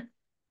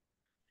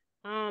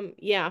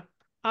 Yeah.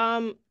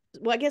 Well,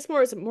 I guess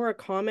more a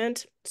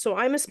comment. So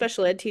I'm a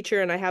special ed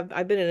teacher and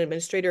I've been an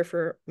administrator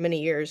for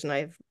many years,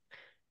 and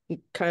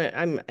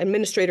I'm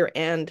administrator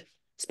and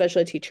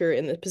special ed teacher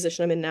in the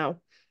position I'm in now.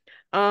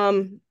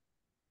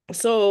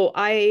 So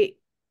I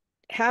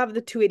have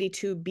the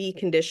 282B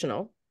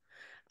conditional,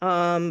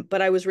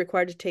 but I was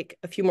required to take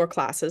a few more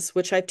classes,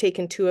 which I've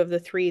taken 2 of the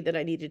 3 that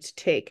I needed to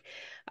take.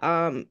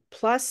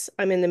 Plus,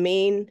 I'm in the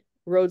Maine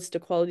Roads to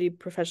Quality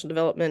Professional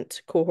Development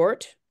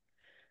cohort.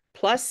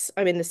 Plus,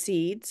 I'm in the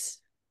SEEDS.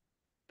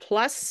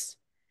 Plus,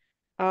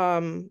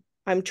 I'm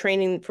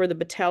training for the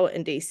Battelle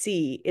and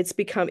AC.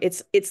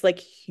 It's like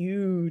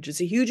huge.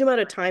 It's a huge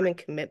amount of time and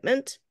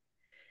commitment,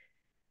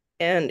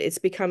 and it's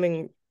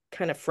becoming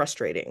kind of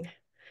frustrating.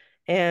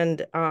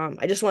 And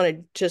I just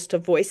wanted to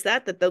voice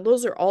that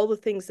those are all the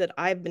things that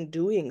I've been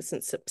doing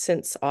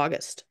since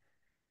August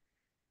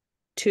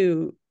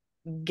to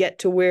get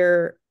to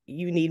where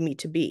you need me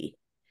to be.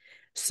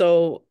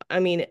 So, I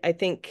mean, I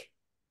think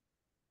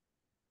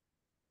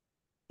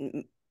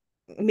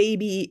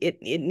maybe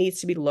it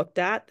needs to be looked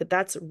at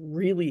that's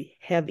really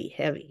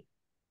heavy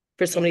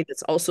for somebody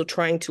that's also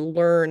trying to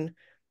learn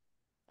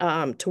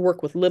to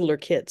work with littler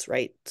kids,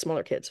 right?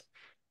 Smaller kids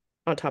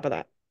on top of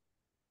that.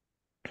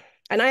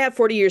 And I have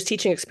 40 years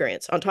teaching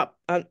experience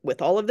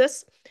with all of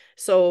this.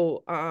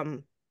 So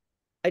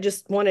I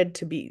just wanted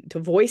to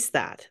voice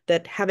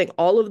that having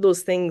all of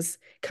those things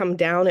come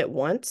down at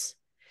once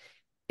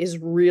is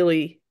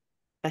really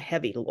a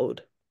heavy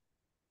load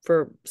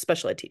for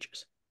special ed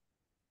teachers.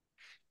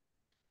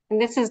 And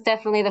this is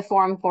definitely the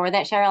forum for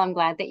that, Cheryl. I'm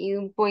glad that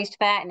you voiced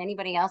that. And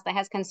anybody else that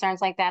has concerns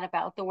like that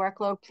about the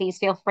workload, please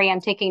feel free. I'm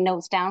taking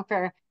notes down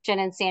for Jen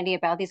and Sandy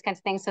about these kinds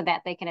of things so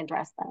that they can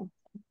address them.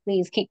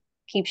 Please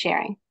keep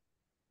sharing.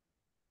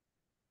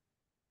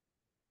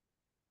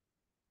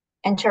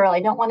 And Cheryl,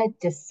 I don't want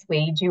to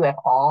dissuade you at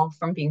all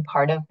from being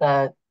part of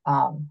the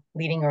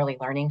Leading Early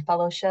Learning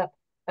Fellowship,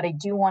 but I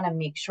do want to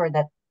make sure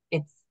that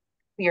it's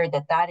clear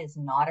that that is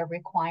not a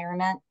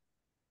requirement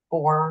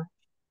for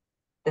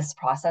this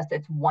process.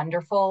 It's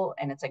wonderful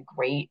and it's a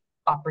great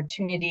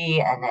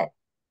opportunity, and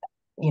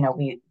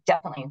we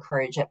definitely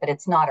encourage it, but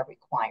it's not a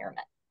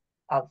requirement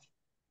of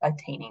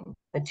attaining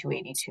the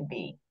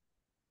 282B.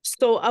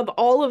 So of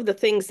all of the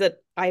things that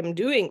I'm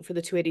doing for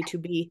the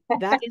 282B,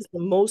 that is the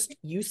most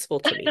useful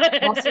to me.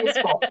 Most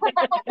useful.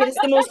 It is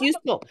the most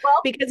useful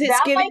because it's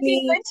that giving might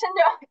be me good to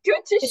know,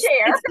 good to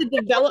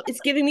share. It's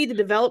giving me the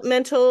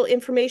developmental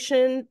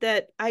information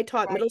that I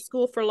taught middle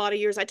school for a lot of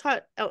years. I've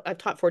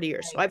taught 40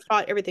 years. So I've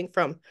taught everything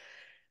from,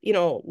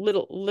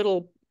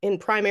 little in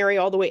primary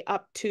all the way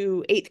up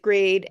to 8th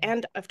grade,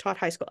 and I've taught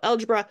high school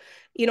algebra,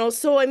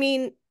 so I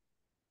mean,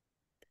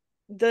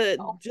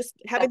 just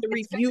having the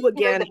review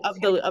again of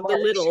the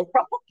little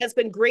has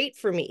been great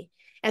for me,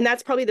 and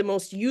that's probably the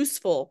most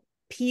useful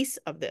piece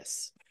of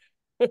this.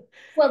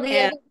 Well, the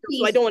other piece,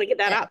 so I don't want to get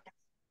that up.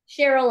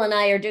 Cheryl and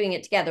I are doing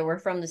it together. We're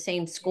from the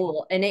same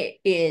school, and it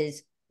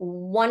is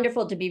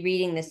wonderful to be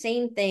reading the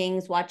same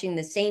things, watching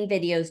the same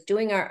videos,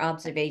 doing our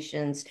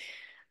observations.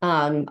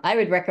 I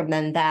would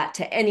recommend that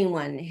to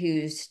anyone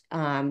who's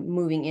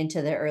moving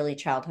into the early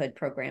childhood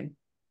program.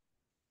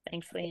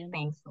 Thanks, Leanne.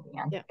 Thanks,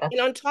 Leanne. Yeah. And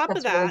on top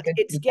of that, really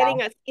it's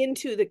getting us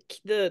into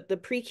the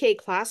pre-K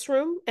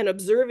classroom and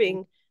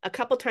observing a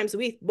couple times a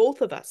week,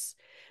 both of us,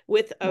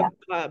 with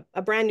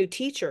a brand new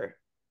teacher.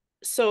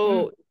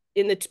 So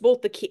in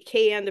both the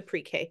K and the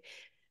pre-K.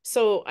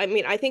 So, I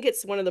mean, I think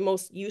it's one of the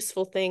most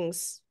useful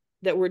things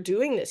that we're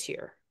doing this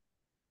year.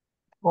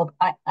 Well,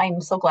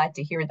 I'm so glad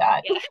to hear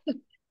that. Yeah.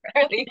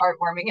 really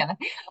heartwarming.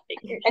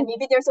 And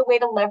maybe there's a way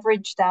to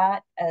leverage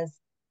that as,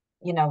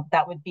 you know,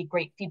 that would be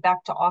great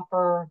feedback to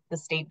offer the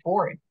state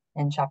board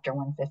in chapter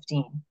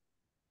 115.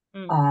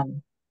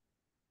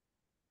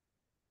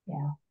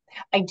 Yeah,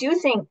 I do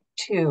think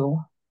too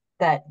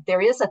that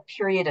there is a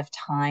period of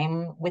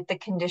time with the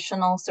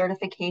conditional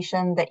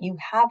certification that you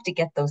have to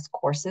get those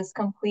courses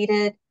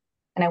completed.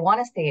 And I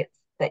want to say it's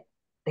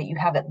that you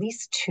have at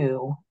least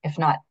 2, if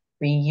not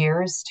 3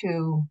 years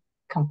to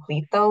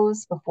complete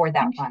those before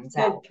that runs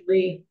out.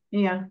 3,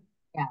 yeah.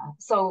 Yeah,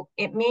 so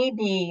it may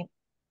be,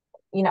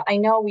 you know, I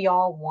know we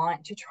all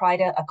want to try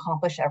to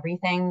accomplish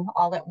everything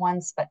all at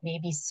once, but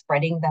maybe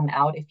spreading them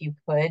out if you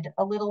could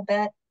a little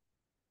bit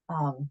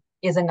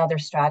is another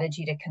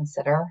strategy to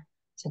consider,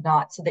 to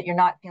not, so that you're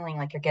not feeling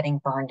like you're getting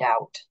burned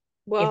out.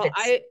 Well,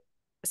 the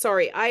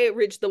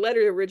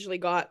letter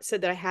originally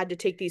said that I had to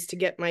take these to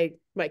get my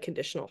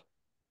conditional.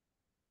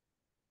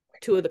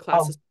 2 of the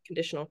classes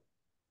conditional.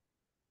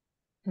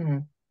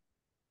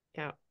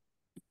 Yeah.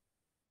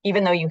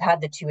 Even though you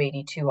had the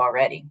 282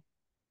 already.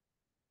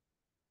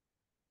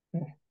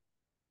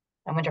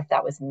 I wonder if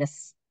that was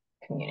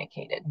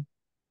miscommunicated.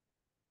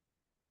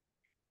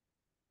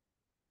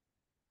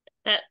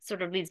 That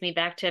sort of leads me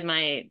back to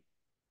my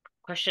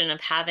question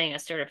of having a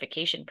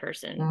certification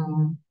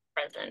person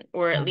present,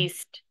 or at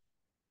least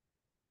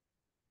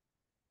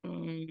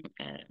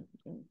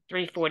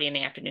 3:40 in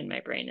the afternoon. My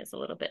brain is a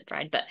little bit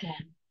fried, but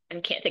I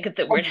can't think of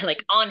the word,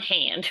 like on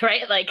hand,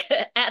 right? Like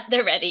at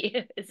the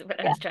ready is what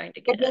I was trying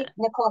to get at.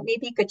 Nicole, it may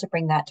be good to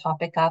bring that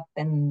topic up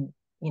in,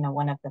 you know,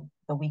 one of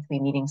the weekly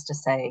meetings to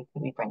say,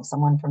 could we bring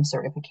someone from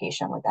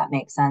certification? Would that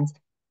make sense?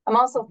 I'm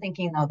also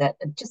thinking though that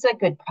just a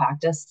good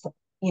practice,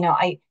 you know,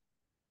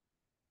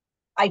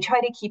 I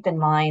try to keep in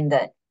mind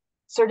that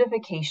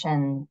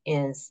certification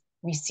is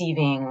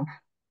receiving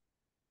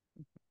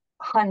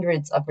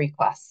hundreds of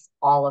requests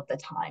all of the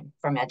time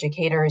from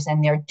educators,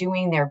 and they're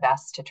doing their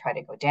best to try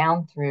to go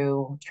down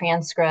through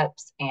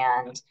transcripts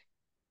and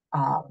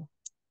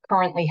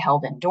currently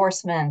held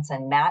endorsements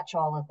and match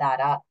all of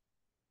that up.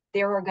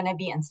 There are going to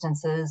be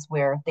instances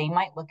where they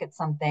might look at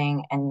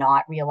something and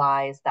not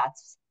realize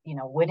that's, you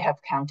know, would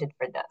have counted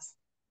for this.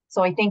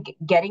 So I think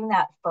getting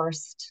that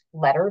first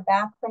letter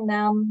back from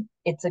them,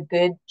 it's a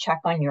good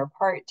check on your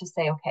part to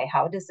say, okay,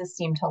 how does this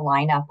seem to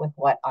line up with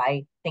what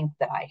I think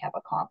that I have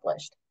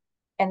accomplished?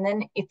 And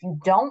then if you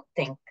don't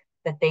think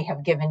that they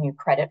have given you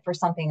credit for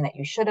something that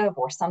you should have,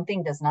 or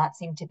something does not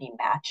seem to be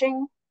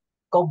matching,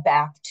 go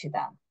back to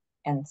them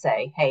and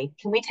say, hey,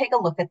 can we take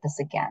a look at this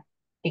again?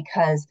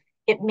 Because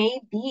it may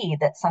be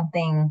that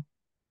something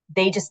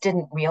they just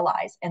didn't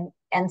realize. And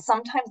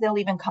sometimes they'll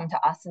even come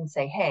to us and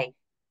say, hey,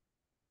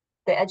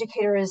 the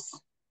educator has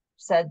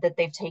said that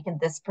they've taken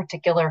this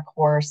particular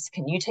course.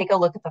 Can you take a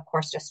look at the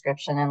course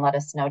description and let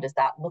us know, does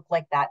that look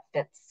like that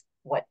fits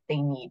what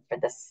they need for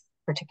this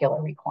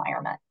particular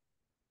requirement?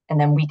 And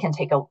then we can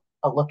take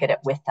a look at it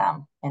with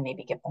them and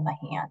maybe give them a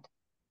hand.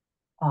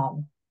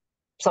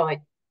 So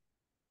it,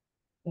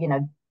 you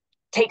know,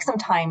 take some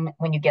time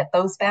when you get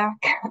those back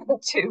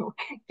to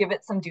give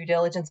it some due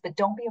diligence, but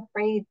don't be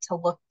afraid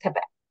to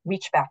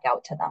reach back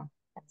out to them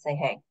and say,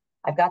 hey,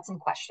 I've got some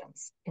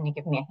questions. Can you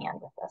give me a hand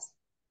with this?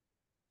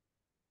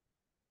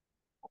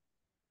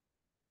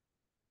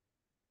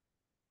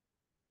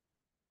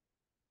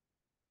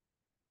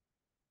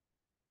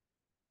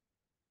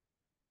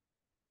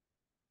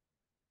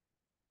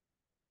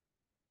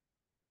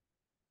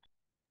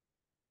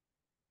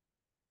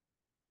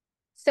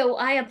 So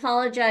I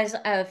apologize.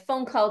 A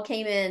phone call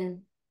came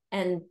in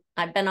and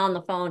I've been on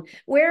the phone.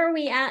 Where are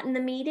we at in the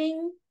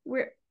meeting?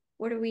 What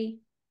are we?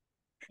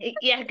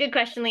 Yeah, good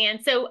question,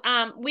 Leanne. So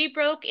we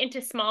broke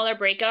into smaller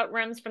breakout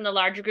rooms from the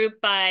larger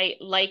group by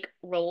like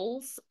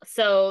roles.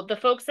 So the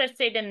folks that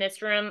stayed in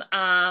this room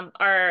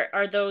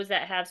are those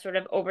that have sort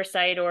of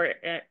oversight or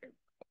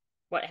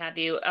what have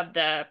you, of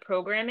the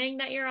programming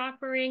that you're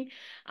offering.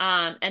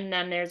 And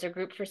then there's a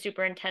group for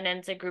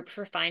superintendents, a group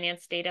for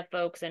finance data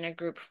folks, and a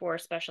group for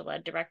special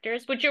ed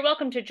directors, which you're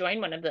welcome to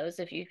join one of those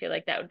if you feel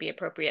like that would be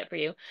appropriate for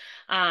you.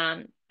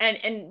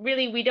 And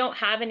really, we don't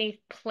have any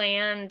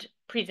planned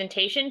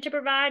presentation to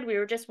provide. We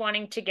were just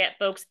wanting to get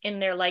folks in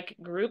their like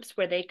groups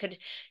where they could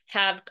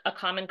have a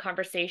common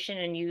conversation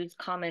and use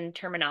common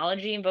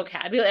terminology and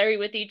vocabulary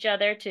with each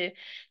other to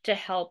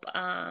help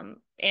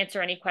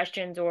answer any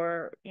questions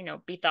or, you know,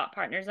 be thought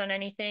partners on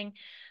anything.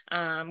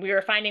 We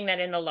were finding that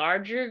in the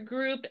larger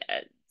group,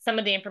 some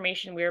of the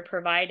information we were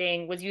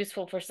providing was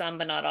useful for some,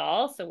 but not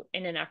all. So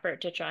in an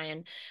effort to try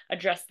and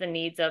address the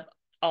needs of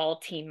all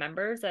team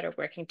members that are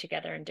working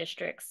together in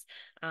districts,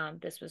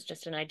 this was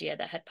just an idea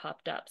that had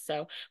popped up.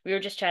 So we were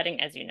just chatting,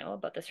 as you know,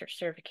 about the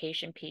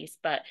certification piece,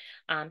 but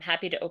I'm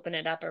happy to open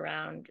it up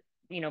around,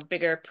 you know,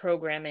 bigger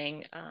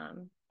programming,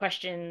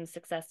 questions,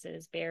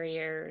 successes,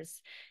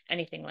 barriers,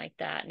 anything like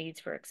that, needs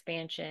for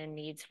expansion,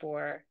 needs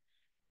for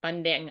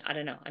funding. I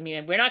don't know. I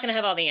mean, we're not going to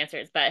have all the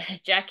answers, but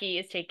Jackie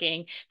is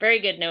taking very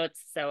good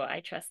notes. So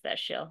I trust that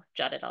she'll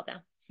jot it all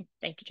down.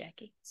 Thank you,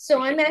 Jackie. So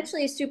appreciate I'm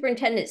actually a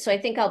superintendent, so I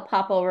think I'll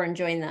pop over and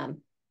join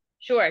them.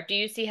 Sure. Do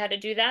you see how to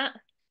do that?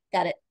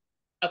 Got it.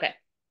 Okay.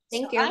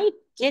 Thank So you. I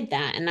did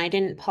that and I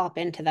didn't pop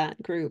into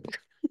that group.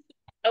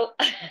 Oh.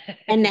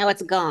 And now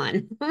it's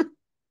gone.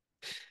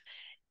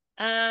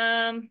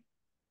 Um,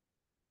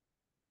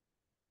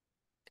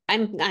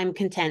 I'm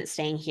content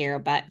staying here,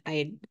 but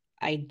I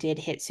did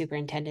hit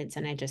superintendents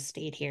and I just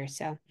stayed here.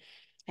 So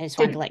I just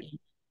wanted to let you know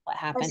what As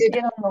happened. you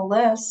get on the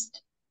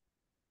list.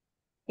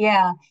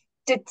 Yeah.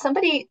 Did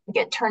somebody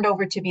get turned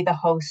over to be the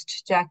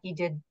host? Jackie,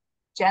 did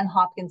Jen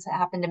Hopkins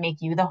happen to make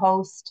you the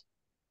host?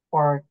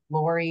 Or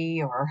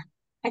Lori, or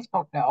I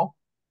don't know.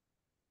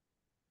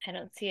 I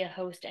don't see a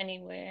host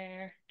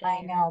anywhere I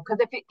there. know,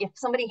 because if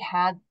somebody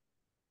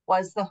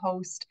was the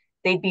host,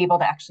 they'd be able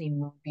to actually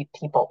move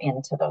people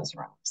into those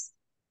rooms.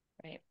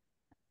 Right.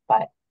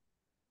 But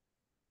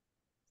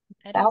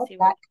I don't without see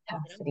where that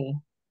capacity,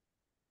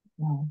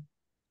 no.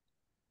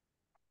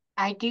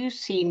 I do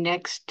see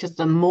next to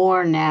the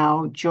more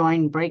now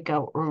join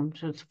breakout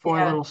rooms with four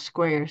Yeah. little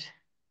squares.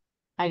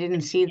 I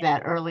didn't see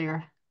that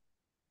earlier.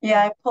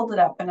 Yeah, I pulled it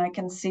up and I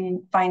can see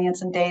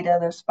finance and data.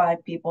 There's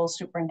 5 people,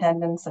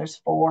 superintendents, there's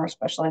 4,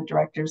 special ed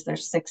directors,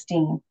 there's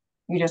 16.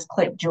 You just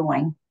click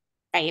join.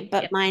 Right,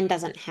 but Yep. mine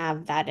doesn't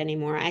have that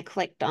anymore. I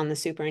clicked on the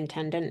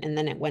superintendent and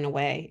then it went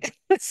away.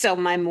 So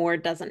my more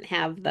doesn't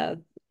have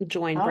the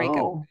join breakout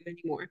Oh, room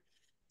anymore.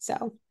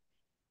 So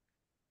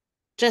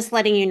just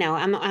letting you know,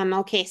 I'm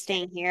okay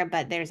staying here,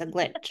 but there's a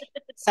glitch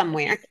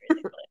somewhere.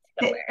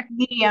 Somewhere.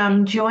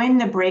 The join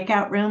the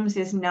breakout rooms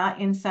is not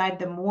inside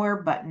the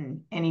more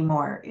button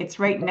anymore. It's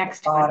right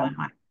next to it on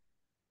mine.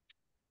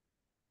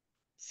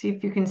 See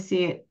if you can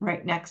see it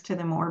right next to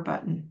the more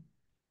button.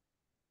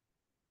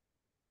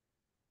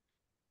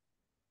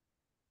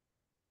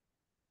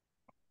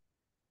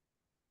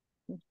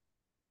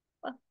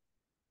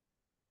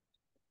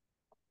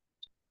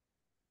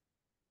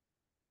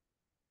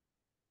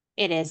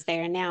 It is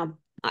there now.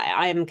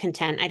 I'm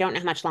content. I don't know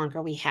how much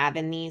longer we have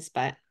in these,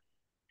 but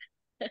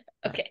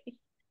Okay.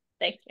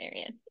 Thanks,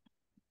 Marianne.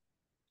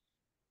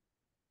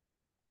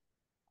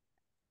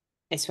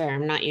 I swear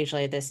I'm not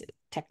usually this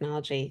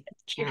technology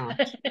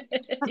challenged.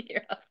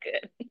 You're all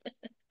good.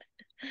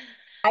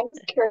 I'm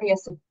just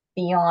curious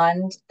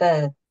beyond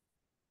the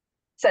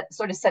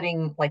sort of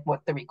setting like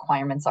what the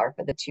requirements are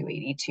for the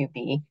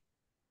 282B.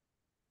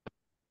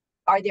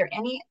 Are there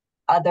any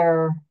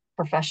other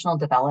professional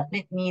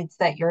development needs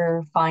that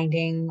you're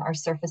finding are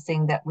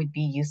surfacing that would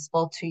be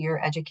useful to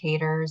your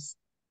educators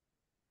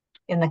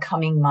in the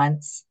coming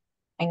months?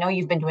 I know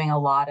you've been doing a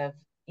lot of,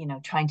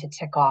 trying to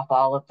tick off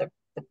all of the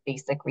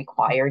basic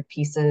required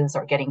pieces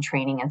or getting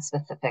training in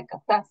specific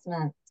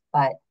assessments,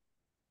 but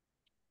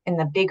in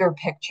the bigger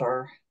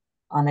picture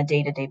on a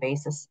day-to-day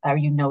basis, are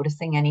you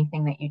noticing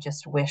anything that you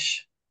just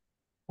wish,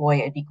 boy,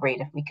 it'd be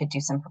great if we could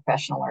do some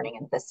professional learning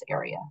in this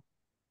area?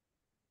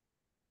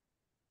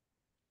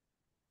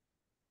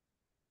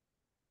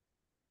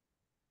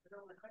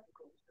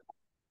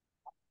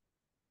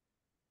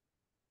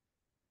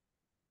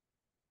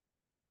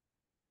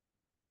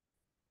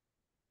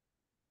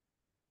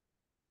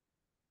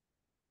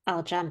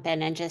 I'll jump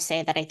in and just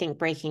say that I think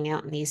breaking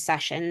out in these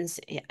sessions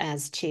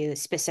as to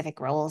specific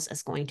roles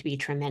is going to be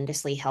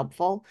tremendously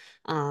helpful,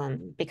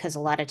 because a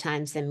lot of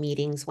times the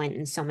meetings went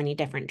in so many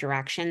different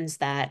directions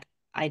that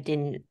I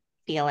didn't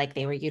feel like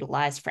they were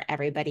utilized for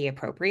everybody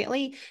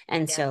appropriately.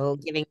 And Yeah. so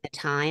giving the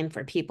time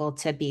for people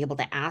to be able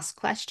to ask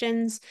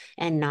questions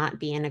and not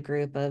be in a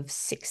group of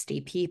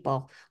 60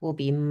 people will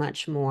be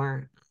much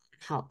more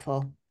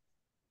helpful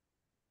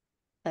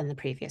than the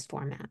previous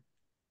format.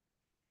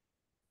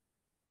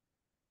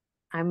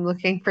 I'm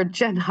looking for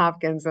Jen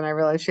Hopkins and I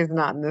realize she's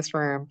not in this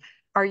room.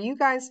 Are you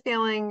guys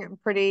feeling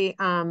pretty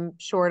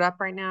shored up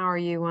right now? Are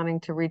you wanting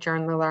to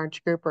rejoin the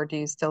large group or do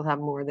you still have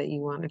more that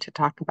you wanted to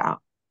talk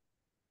about?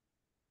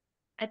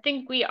 I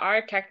think we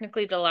are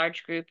technically the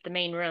large group, the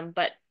main room,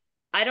 but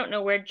I don't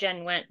know where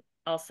Jen went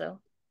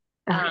also.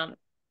 And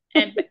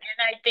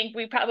I think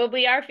we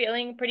probably are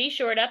feeling pretty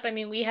shored up. I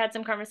mean, we had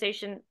some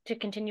conversation to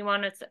continue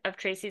on of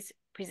Tracy's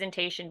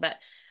presentation, but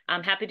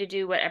I'm happy to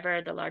do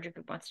whatever the larger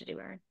group wants to do,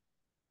 Erin.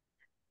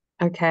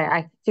 Okay,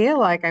 I feel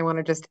like I want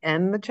to just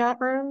end the chat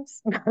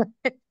rooms. I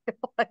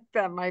feel like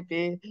that might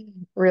be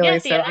really, Yeah,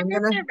 if the so other I'm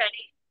groups gonna, are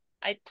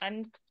ready,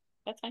 I'm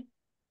that's fine.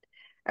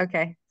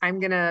 okay, I'm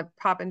gonna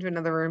pop into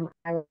another room.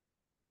 I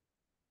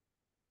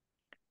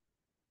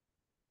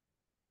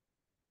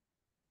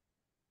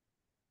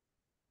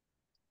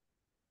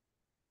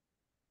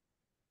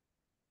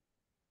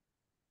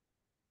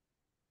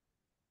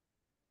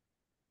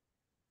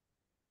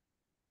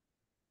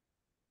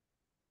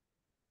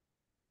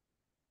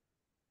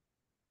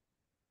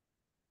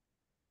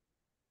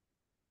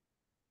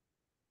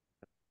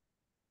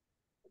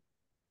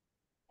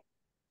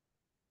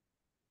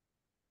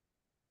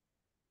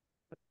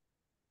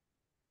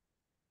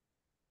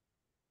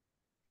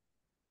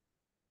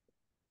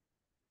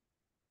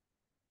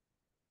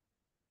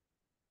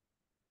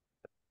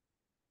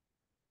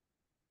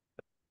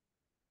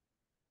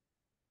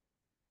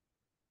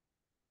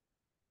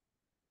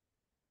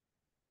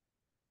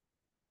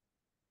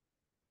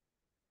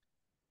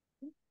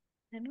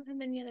don't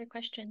have any other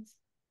questions.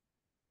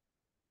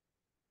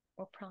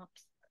 or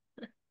prompts.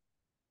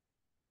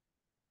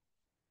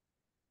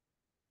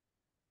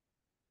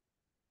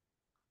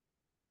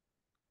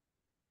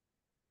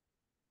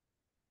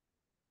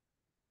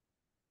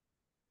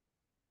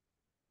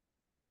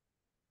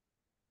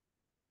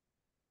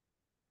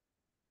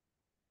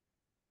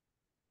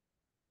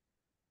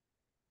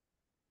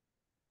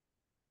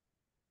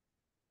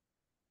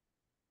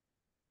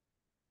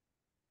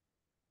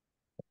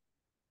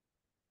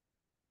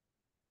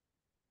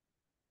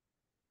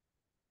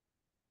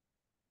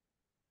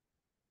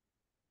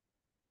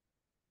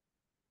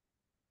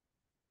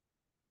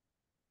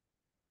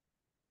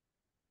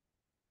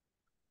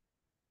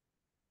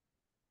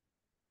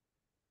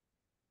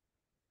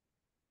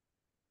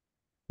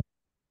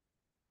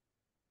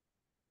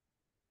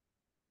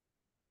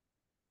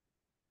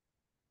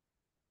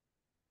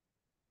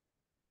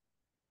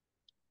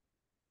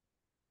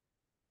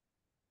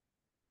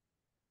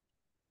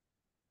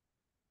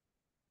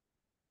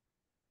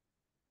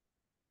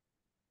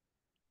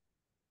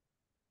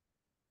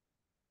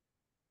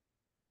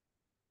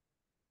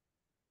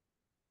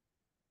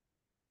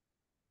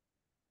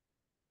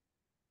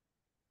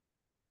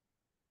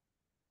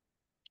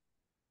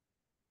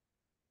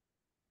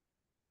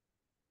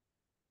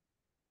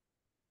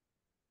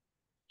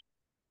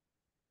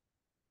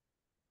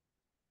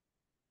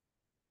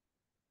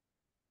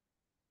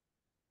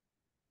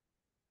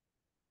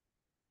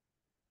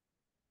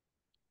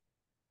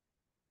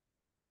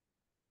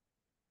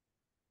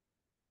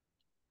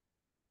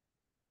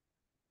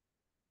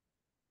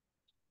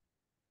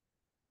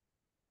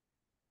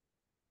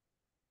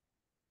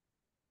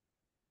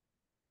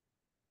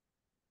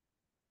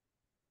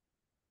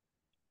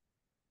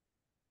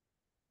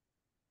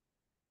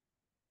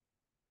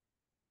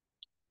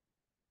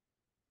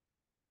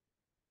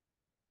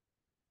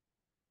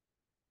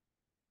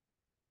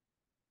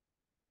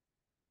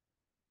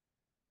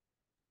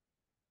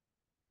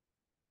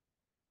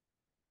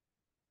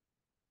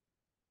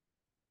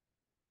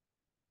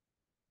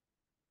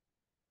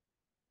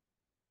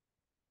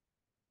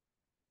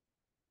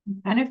 I'm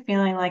kind of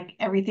feeling like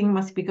everything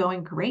must be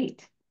going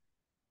great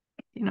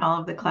in all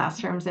of the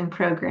classrooms and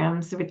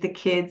programs with the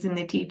kids and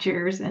the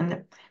teachers and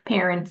the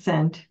parents,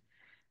 and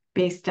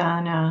based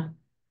on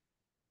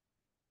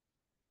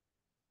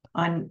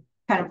kind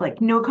of like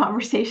no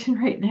conversation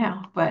right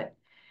now. But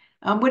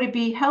would it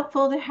be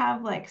helpful to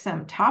have like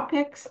some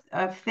topics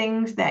of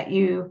things that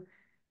you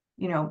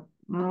know,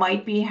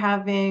 might be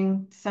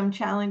having some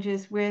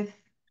challenges with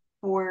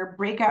for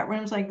breakout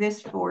rooms like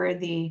this for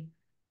the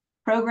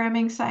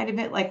programming side of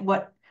it? Like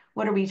what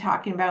are we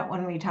talking about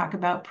when we talk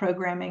about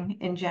programming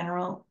in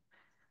general?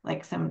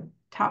 Like some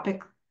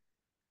topic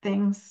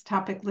things,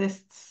 topic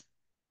lists?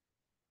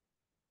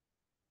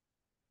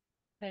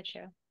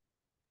 Gotcha.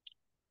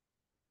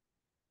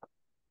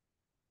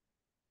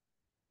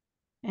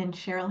 And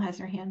Cheryl has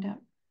her hand up.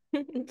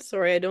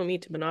 Sorry, I don't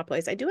mean to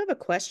monopolize. I do have a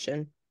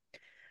question.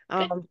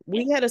 Good.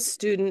 We had a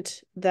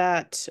student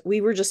that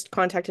we were just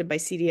contacted by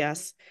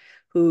CDS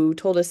who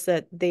told us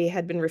that they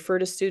had been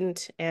referred a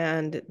student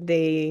and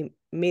they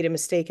made a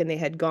mistake and they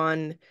had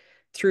gone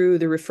through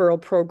the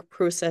referral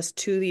process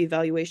to the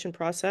evaluation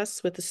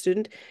process with the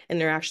student,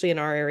 and they're actually in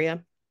our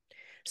area.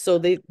 So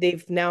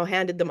they've now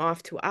handed them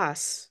off to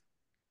us,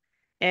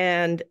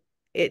 and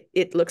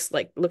it looks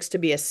to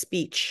be a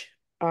speech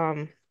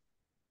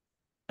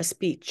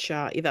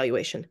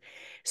evaluation.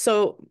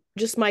 So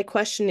just my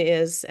question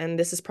is, and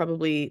this is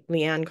probably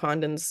Leanne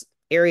Condon's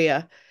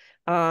area,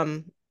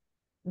 the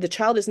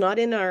child is not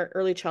in our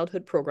early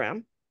childhood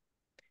program,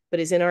 but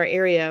is in our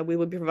area. We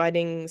would be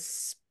providing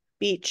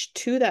speech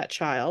to that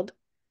child,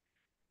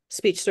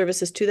 speech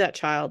services to that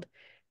child.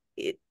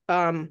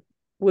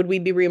 Would we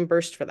be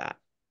reimbursed for that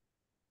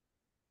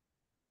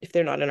if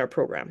they're not in our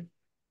program?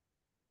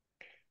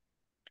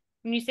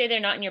 When you say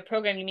they're not in your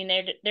program, you mean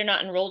they're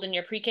not enrolled in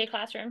your pre-K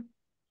classroom?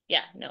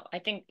 Yeah, no, I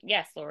think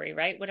yes, Lori,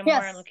 right? What more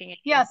I'm looking at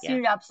here? Yes, Yeah.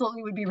 you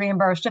absolutely would be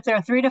reimbursed. If they're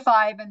 3 to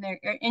 5 and they're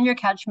in your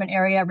catchment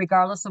area,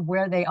 regardless of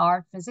where they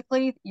are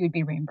physically, you'd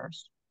be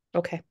reimbursed.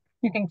 Okay.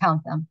 You can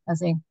count them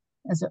as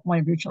one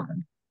of your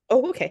children.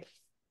 Oh, okay.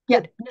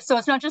 Yeah. Good. So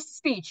it's not just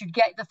speech, you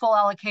get the full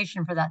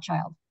allocation for that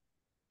child.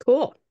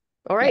 Cool.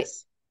 All right.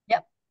 Yes.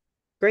 Yep.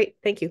 Great.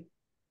 Thank you.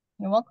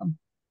 You're welcome.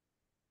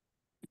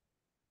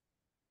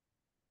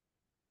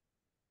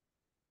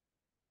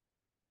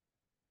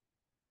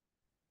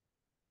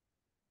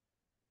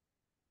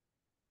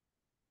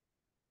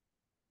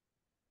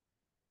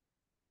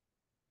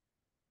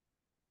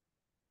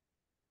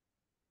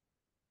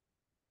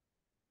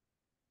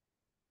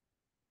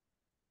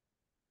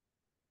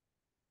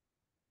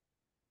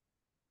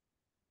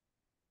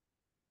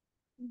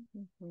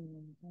 I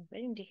was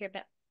waiting to hear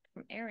back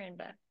from Erin,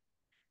 but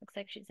looks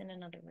like she's in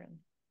another room.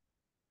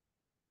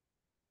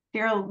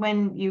 Cheryl,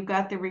 when you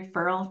got the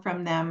referral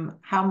from them,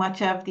 how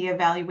much of the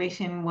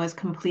evaluation was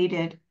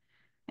completed?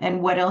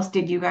 And what else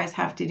did you guys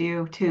have to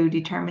do to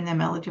determine them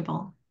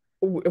eligible?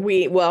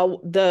 They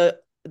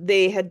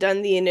had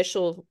done the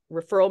initial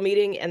referral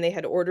meeting and they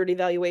had ordered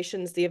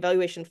evaluations. The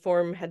evaluation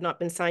form had not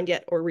been signed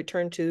yet or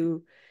returned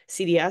to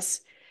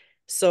CDS.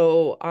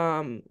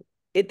 So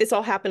this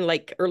all happened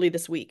like early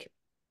this week.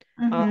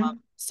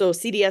 So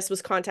CDS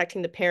was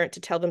contacting the parent to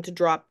tell them to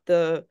drop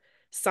the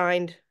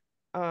signed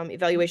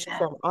evaluation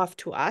form off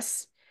to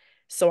us.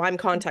 So I'm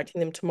contacting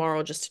them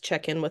tomorrow just to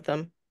check in with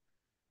them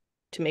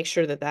to make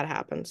sure that that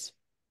happens.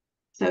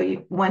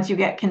 So once you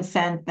get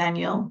consent, then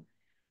you'll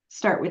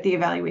start with the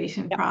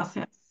evaluation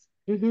process.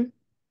 We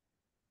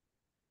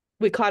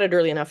caught it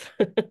early enough.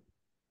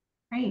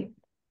 Great.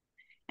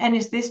 And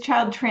is this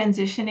child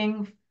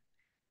transitioning?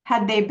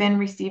 Had they been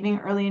receiving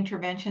early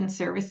intervention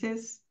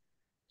services?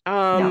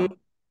 No.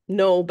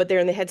 No, but they're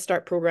in the Head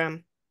Start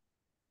program.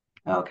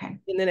 Okay.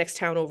 In the next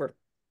town over.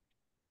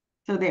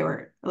 So they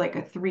were like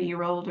a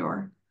 3-year-old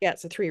or? Yeah,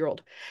 it's a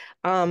 3-year-old.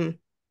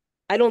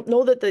 I don't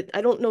know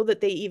that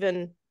they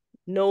even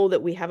know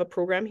that we have a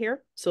program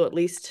here. So at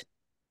least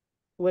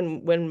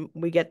when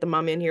we get the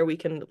mom in here, we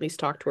can at least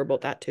talk to her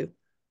about that too.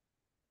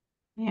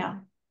 Yeah.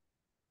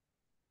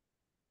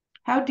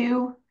 How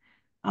do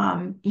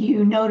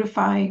you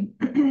notify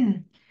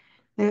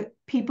the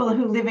people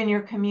who live in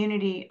your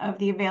community of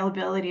the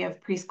availability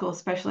of preschool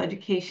special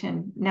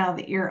education now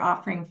that you're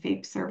offering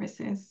FAPE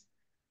services?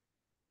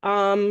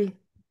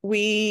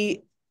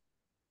 We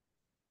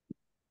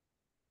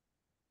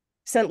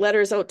sent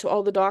letters out to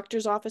all the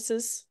doctor's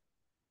offices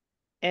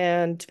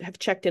and have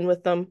checked in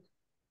with them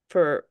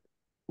for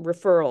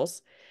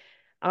referrals.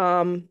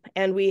 And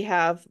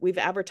we've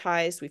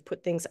advertised, we've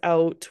put things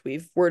out,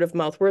 we've word of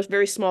mouth. We're a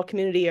very small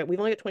community. We've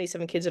only got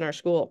 27 kids in our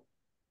school,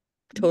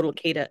 total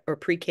K to or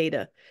pre-K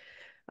to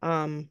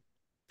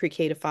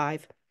pre-K to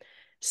 5.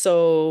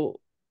 So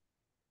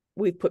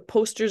we've put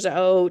posters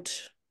out,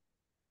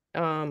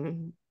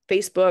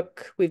 Facebook.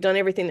 We've done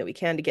everything that we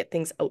can to get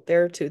things out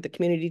there to the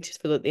community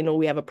so that they know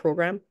we have a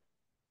program.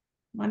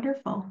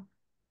 Wonderful.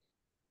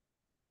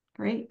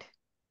 Great.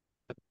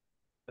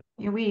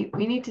 Yeah, we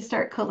need to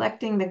start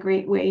collecting the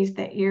great ways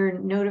that you're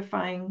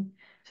notifying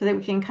so that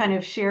we can kind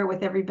of share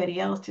with everybody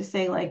else to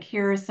say, like,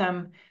 here are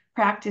some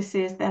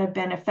practices that have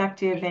been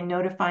effective in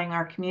notifying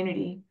our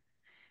community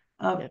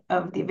of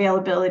the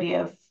availability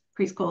of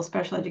preschool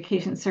special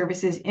education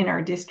services in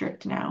our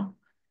district now.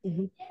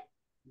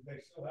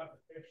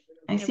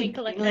 I see we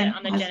collect Caitlin that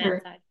on the has gen her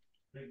ed side.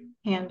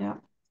 hand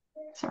up.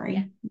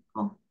 Sorry.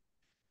 Nicole.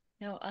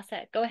 No, all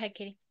set. Go ahead,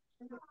 Katie.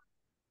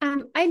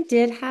 I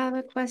did have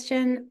a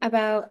question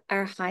about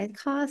our high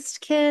cost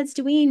kids.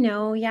 Do we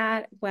know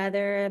yet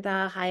whether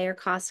the higher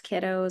cost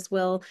kiddos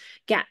will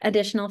get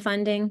additional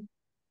funding?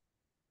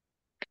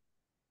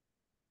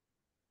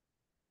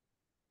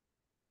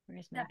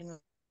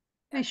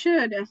 They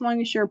should, as long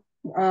as you're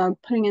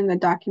putting in the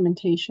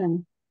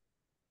documentation.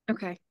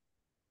 Okay.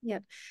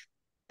 Yep.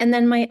 And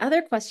then my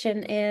other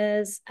question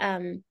is, how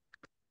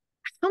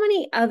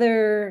many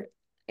other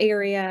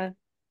area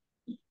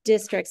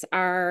districts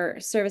are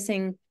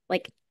servicing,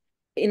 like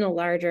in a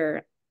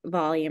larger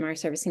volume, are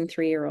servicing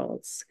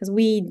 3-year-olds? Because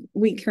we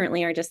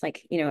currently are just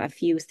like, a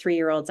few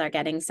 3-year-olds are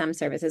getting some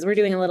services. We're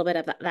doing a little bit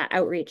of that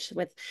outreach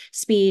with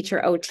speech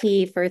or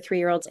OT for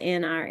 3-year-olds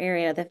in our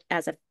area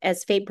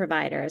as FAPE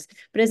providers.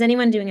 But is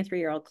anyone doing a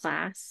 3-year-old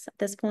class at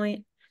this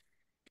point?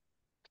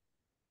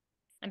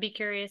 I'd be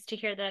curious to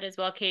hear that as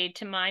well, Kate.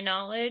 To my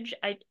knowledge,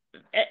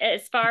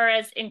 as far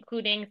as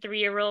including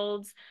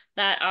 3-year-olds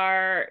that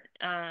are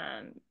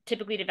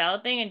typically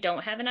developing and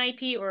don't have an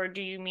IEP, or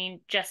do you mean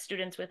just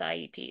students with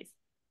IEPs?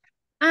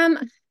 I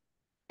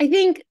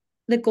think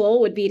the goal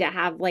would be to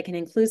have like an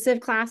inclusive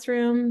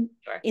classroom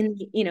in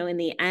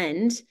the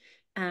end.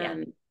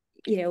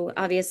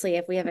 Obviously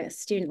if we have a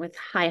student with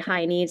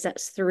high needs,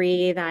 that's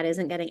 3 that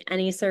isn't getting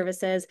any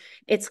services,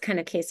 it's kind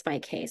of case by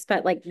case.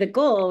 But like the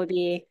goal would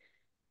be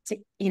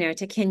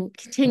to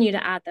continue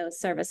to add those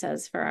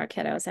services for our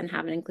kiddos and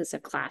have an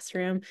inclusive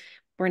classroom.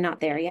 We're not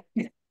there yet.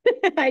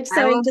 I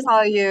will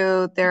tell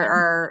you, there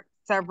are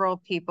several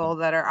people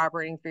that are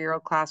operating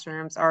 3-year-old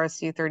classrooms.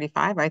 RSU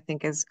 35, I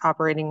think, is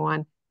operating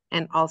one,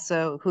 and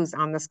also who's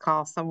on this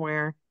call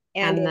somewhere.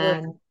 And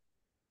then,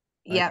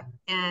 yep.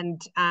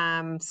 And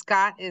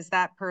Scott is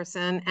that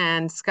person.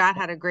 And Scott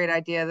had a great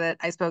idea that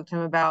I spoke to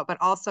him about, but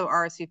also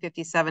RSU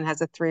 57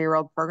 has a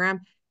 3-year-old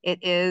program.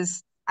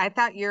 I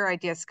thought your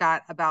idea,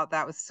 Scott, about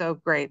that was so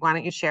great. Why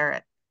don't you share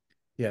it?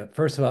 Yeah.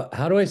 First of all,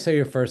 how do I say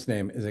your first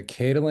name? Is it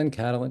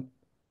Caitlin?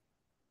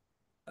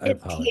 I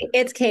apologize.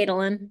 It's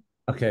Caitlin.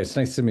 Okay, it's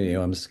nice to meet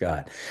you. I'm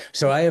Scott.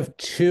 So I have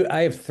 3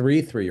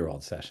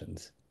 3-year-old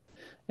sessions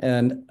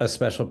and a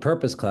special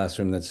purpose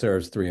classroom that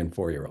serves 3 and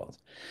 4-year-olds.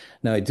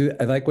 Now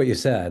I like what you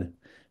said,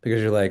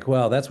 because you're like,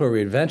 well, that's where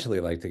we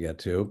eventually like to get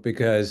to,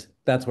 because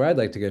that's where I'd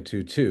like to get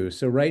to too.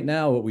 So right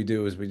now what we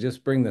do is we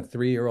just bring the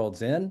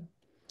 3-year-olds in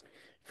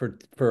for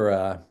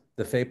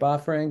the FAPE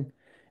offering,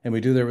 and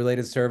we do their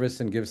related service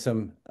and give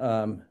some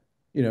some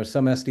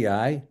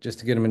SDI just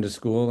to get them into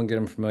school and get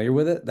them familiar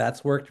with it.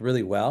 That's worked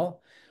really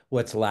well.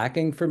 What's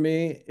lacking for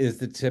me is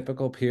the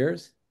typical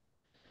peers.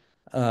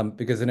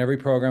 Because in every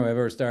program I've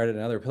ever started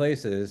in other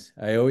places,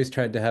 I always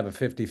tried to have a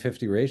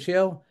 50-50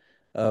 ratio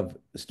of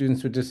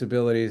students with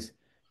disabilities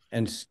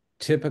and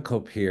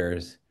typical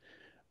peers,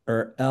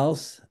 or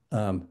else I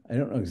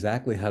don't know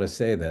exactly how to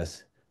say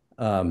this.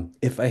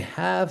 If I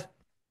have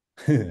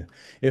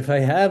if I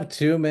have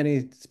too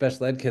many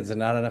special ed kids and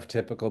not enough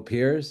typical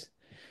peers,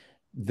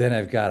 then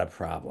I've got a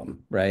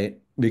problem, right?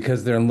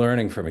 Because they're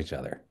learning from each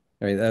other.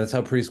 I mean, that's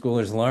how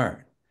preschoolers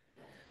learn.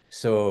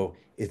 So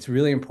it's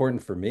really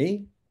important for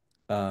me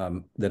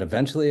that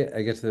eventually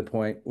I get to the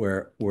point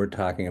where we're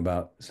talking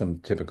about some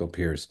typical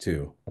peers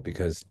too,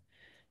 because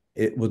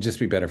it will just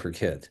be better for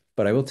kids.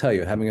 But I will tell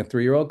you, having a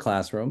 3-year-old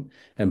classroom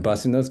and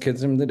busing those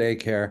kids from the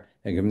daycare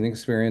and giving them the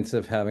experience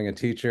of having a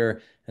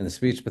teacher and the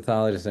speech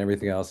pathologist and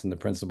everything else and the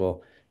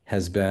principal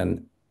has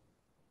been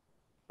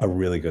a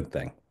really good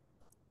thing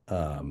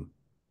um,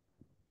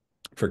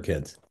 for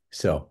kids.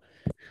 So,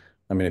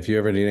 I mean, if you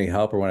ever need any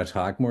help or want to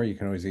talk more, you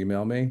can always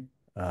email me.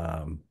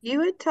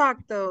 You had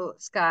talked though,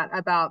 Scott,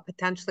 about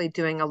potentially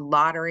doing a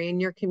lottery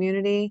in your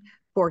community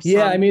for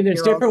Yeah, some I mean,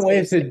 there's 3-year-old different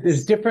ways to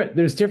spaces.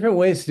 there's different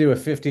ways to do a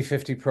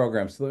 50-50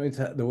 program. So let me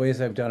tell the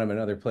ways I've done them in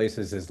other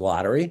places is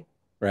lottery,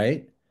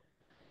 right?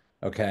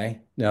 Okay.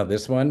 Now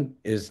this one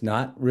is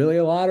not really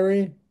a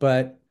lottery,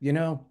 but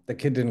the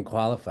kid didn't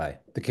qualify.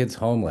 The kid's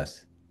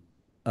homeless.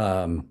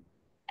 Um,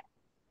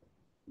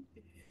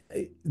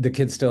 the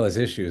kid still has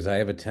issues. I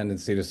have a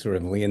tendency to sort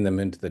of lean them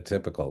into the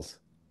typicals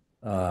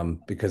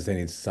because they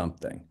need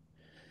something.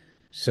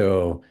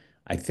 So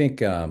I think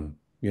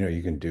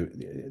you can do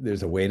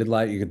there's a weighted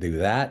lot, you can do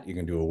that. You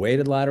can do a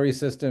weighted lottery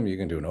system, you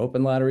can do an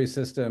open lottery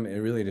system. It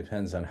really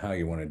depends on how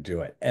you want to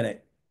do it. And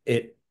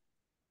it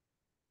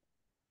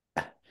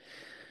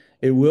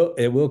it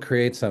will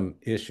create some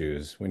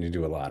issues when you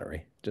do a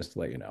lottery, just to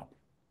let you know.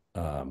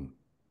 Um,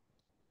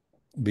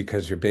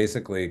 because you're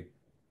basically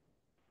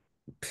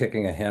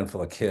picking a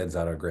handful of kids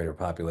out of a greater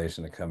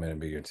population to come in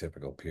and be your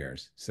typical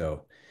peers.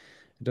 So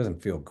it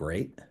doesn't feel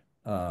great.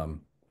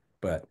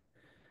 But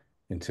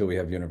until we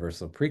have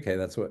universal pre-K,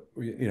 that's what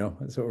we're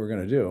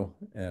going to do.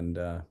 And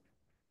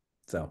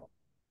so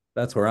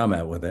that's where I'm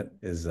at with it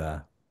is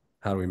how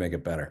do we make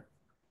it better?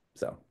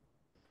 So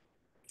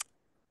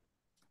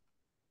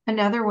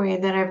Another way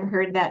that I've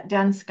heard that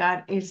done,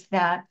 Scott, is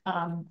that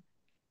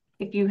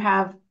if you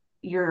have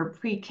your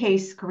pre-K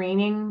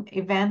screening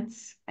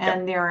events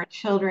and there are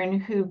children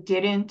who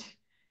didn't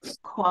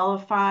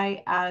qualify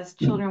as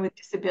children with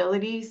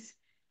disabilities,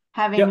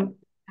 having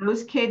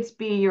those kids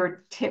be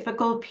your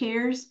typical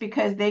peers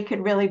because they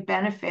could really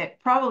benefit,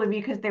 probably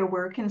because there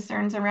were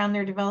concerns around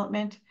their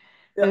development.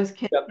 Those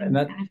kids and can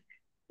that benefit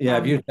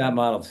I've from. used that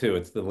model too.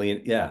 It's the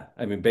lean. Yeah.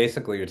 I mean,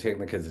 basically you're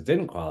taking the kids that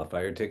didn't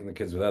qualify, you're taking the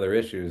kids with other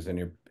issues and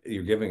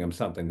you're giving them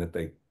something that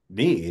they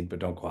need but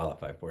don't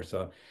qualify for.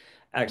 So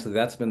actually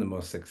that's been the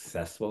most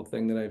successful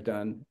thing that I've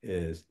done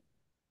is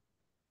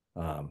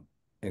um,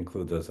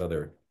 include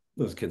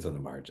those kids on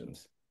the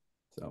margins.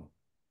 So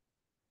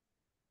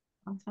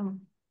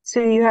Awesome.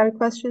 So you have a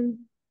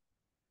question?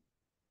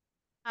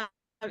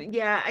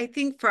 Yeah, I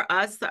think for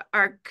us,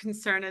 our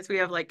concern is we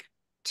have like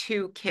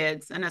 2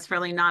 kids, and it's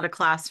really not a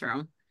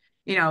classroom,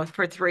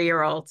 for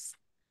 3-year-olds.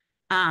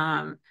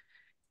 And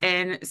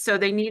so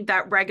they need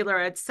that regular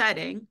ed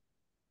setting.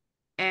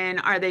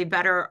 And are they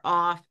better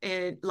off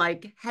in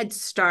like Head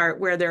Start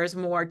where there's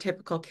more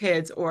typical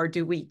kids, or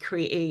do we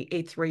create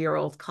a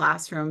 3-year-old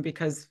classroom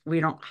because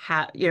we don't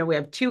have, we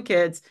have 2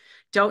 kids,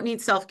 don't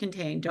need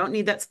self-contained, don't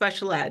need that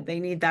special ed. They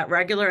need that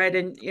regular ed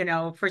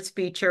and, for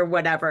speech or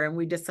whatever. And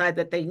we decide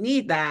that they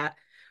need that.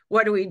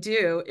 What do we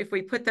do? If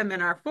we put them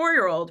in our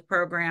 4-year-old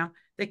program,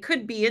 they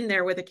could be in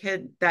there with a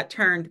kid that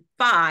turned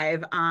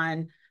 5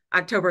 on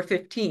October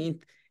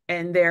 15th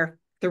and they're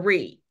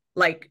 3,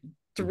 like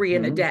 3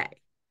 in a day.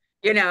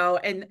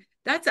 And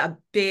that's a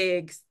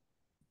big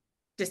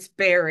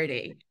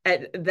disparity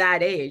at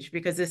that age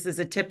because this is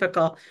a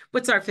typical,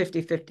 what's our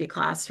 50-50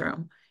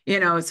 classroom?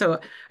 So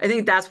I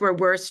think that's where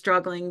we're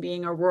struggling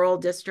being a rural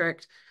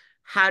district.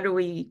 How do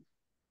we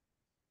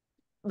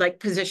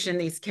like position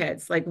these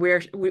kids? Like where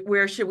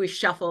should we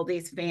shuffle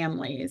these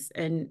families?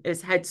 And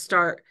is Head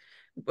Start,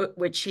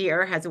 which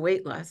here has a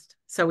wait list.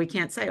 So we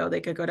can't say, oh,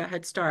 they could go to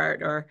Head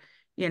Start or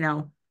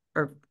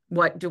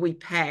what do we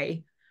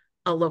pay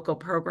a local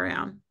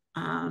program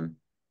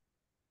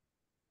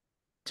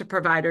to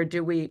provide, or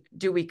do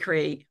we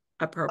create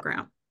a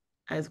program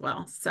as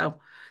well? So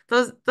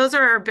those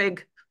are our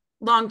big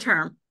long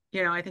term.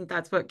 I think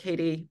that's what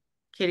Katie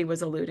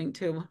was alluding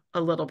to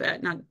a little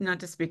bit. Not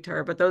to speak to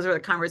her, but those are the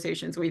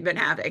conversations we've been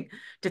having.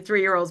 Do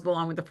 3-year-olds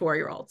belong with the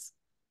 4-year-olds?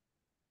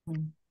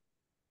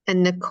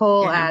 And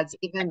Nicole adds,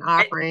 even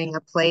offering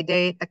a play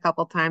date a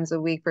couple times a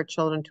week for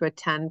children to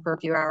attend for a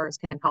few hours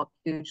can help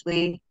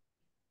hugely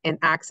in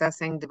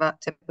accessing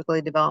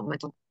typically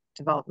developmental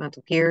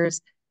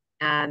peers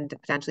and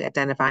potentially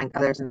identifying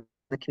others in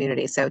the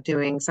community. So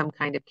doing some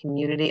kind of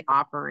community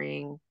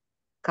offering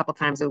a couple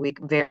times a week,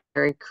 very,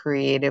 very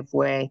creative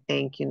way.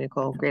 Thank you,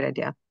 Nicole. Great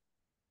idea.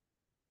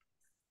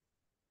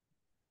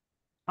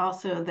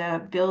 Also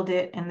the build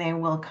it and they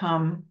will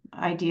come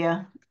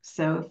idea.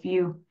 So if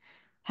you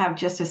have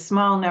just a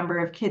small number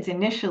of kids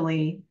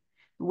initially,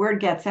 word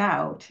gets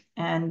out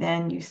and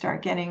then you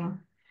start getting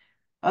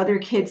other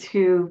kids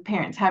who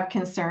parents have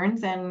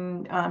concerns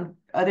and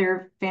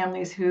other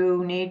families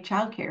who need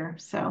childcare.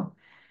 So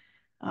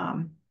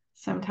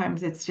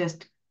sometimes it's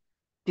just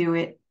do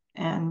it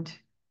and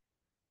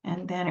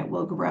then it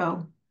will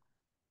grow.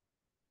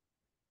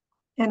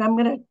 And I'm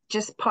going to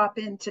just pop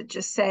in to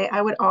just say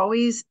I would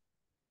always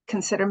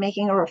consider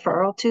making a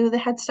referral to the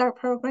Head Start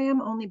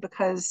program, only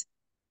because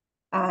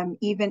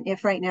even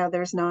if right now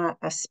there's not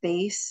a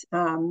space,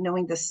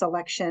 knowing the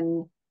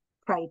selection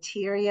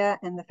criteria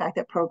and the fact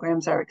that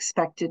programs are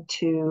expected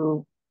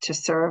to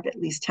serve at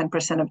least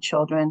 10% of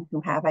children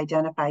who have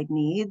identified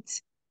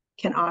needs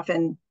can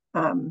often,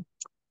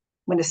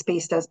 when a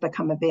space does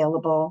become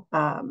available,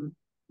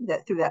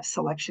 that through that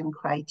selection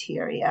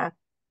criteria,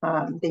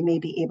 they may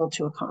be able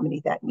to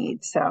accommodate that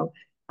need. So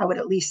I would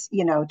at least,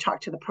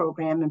 talk to the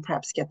program and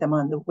perhaps get them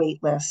on the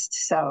wait list.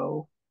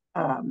 So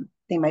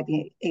they might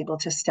be able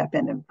to step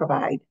in and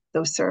provide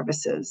those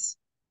services.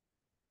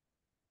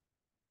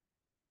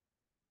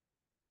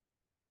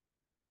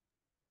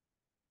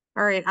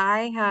 All right,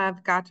 I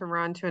have got to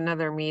run to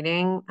another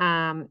meeting.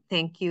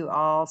 Thank you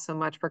all so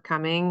much for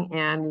coming,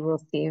 and we will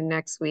see you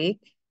next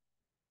week.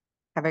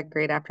 Have a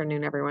great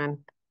afternoon, everyone.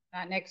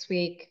 Not next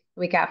week,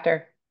 week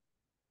after.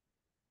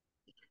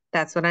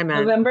 That's what I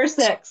meant. November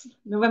 6th.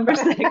 November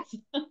 6th.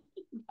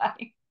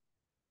 Bye.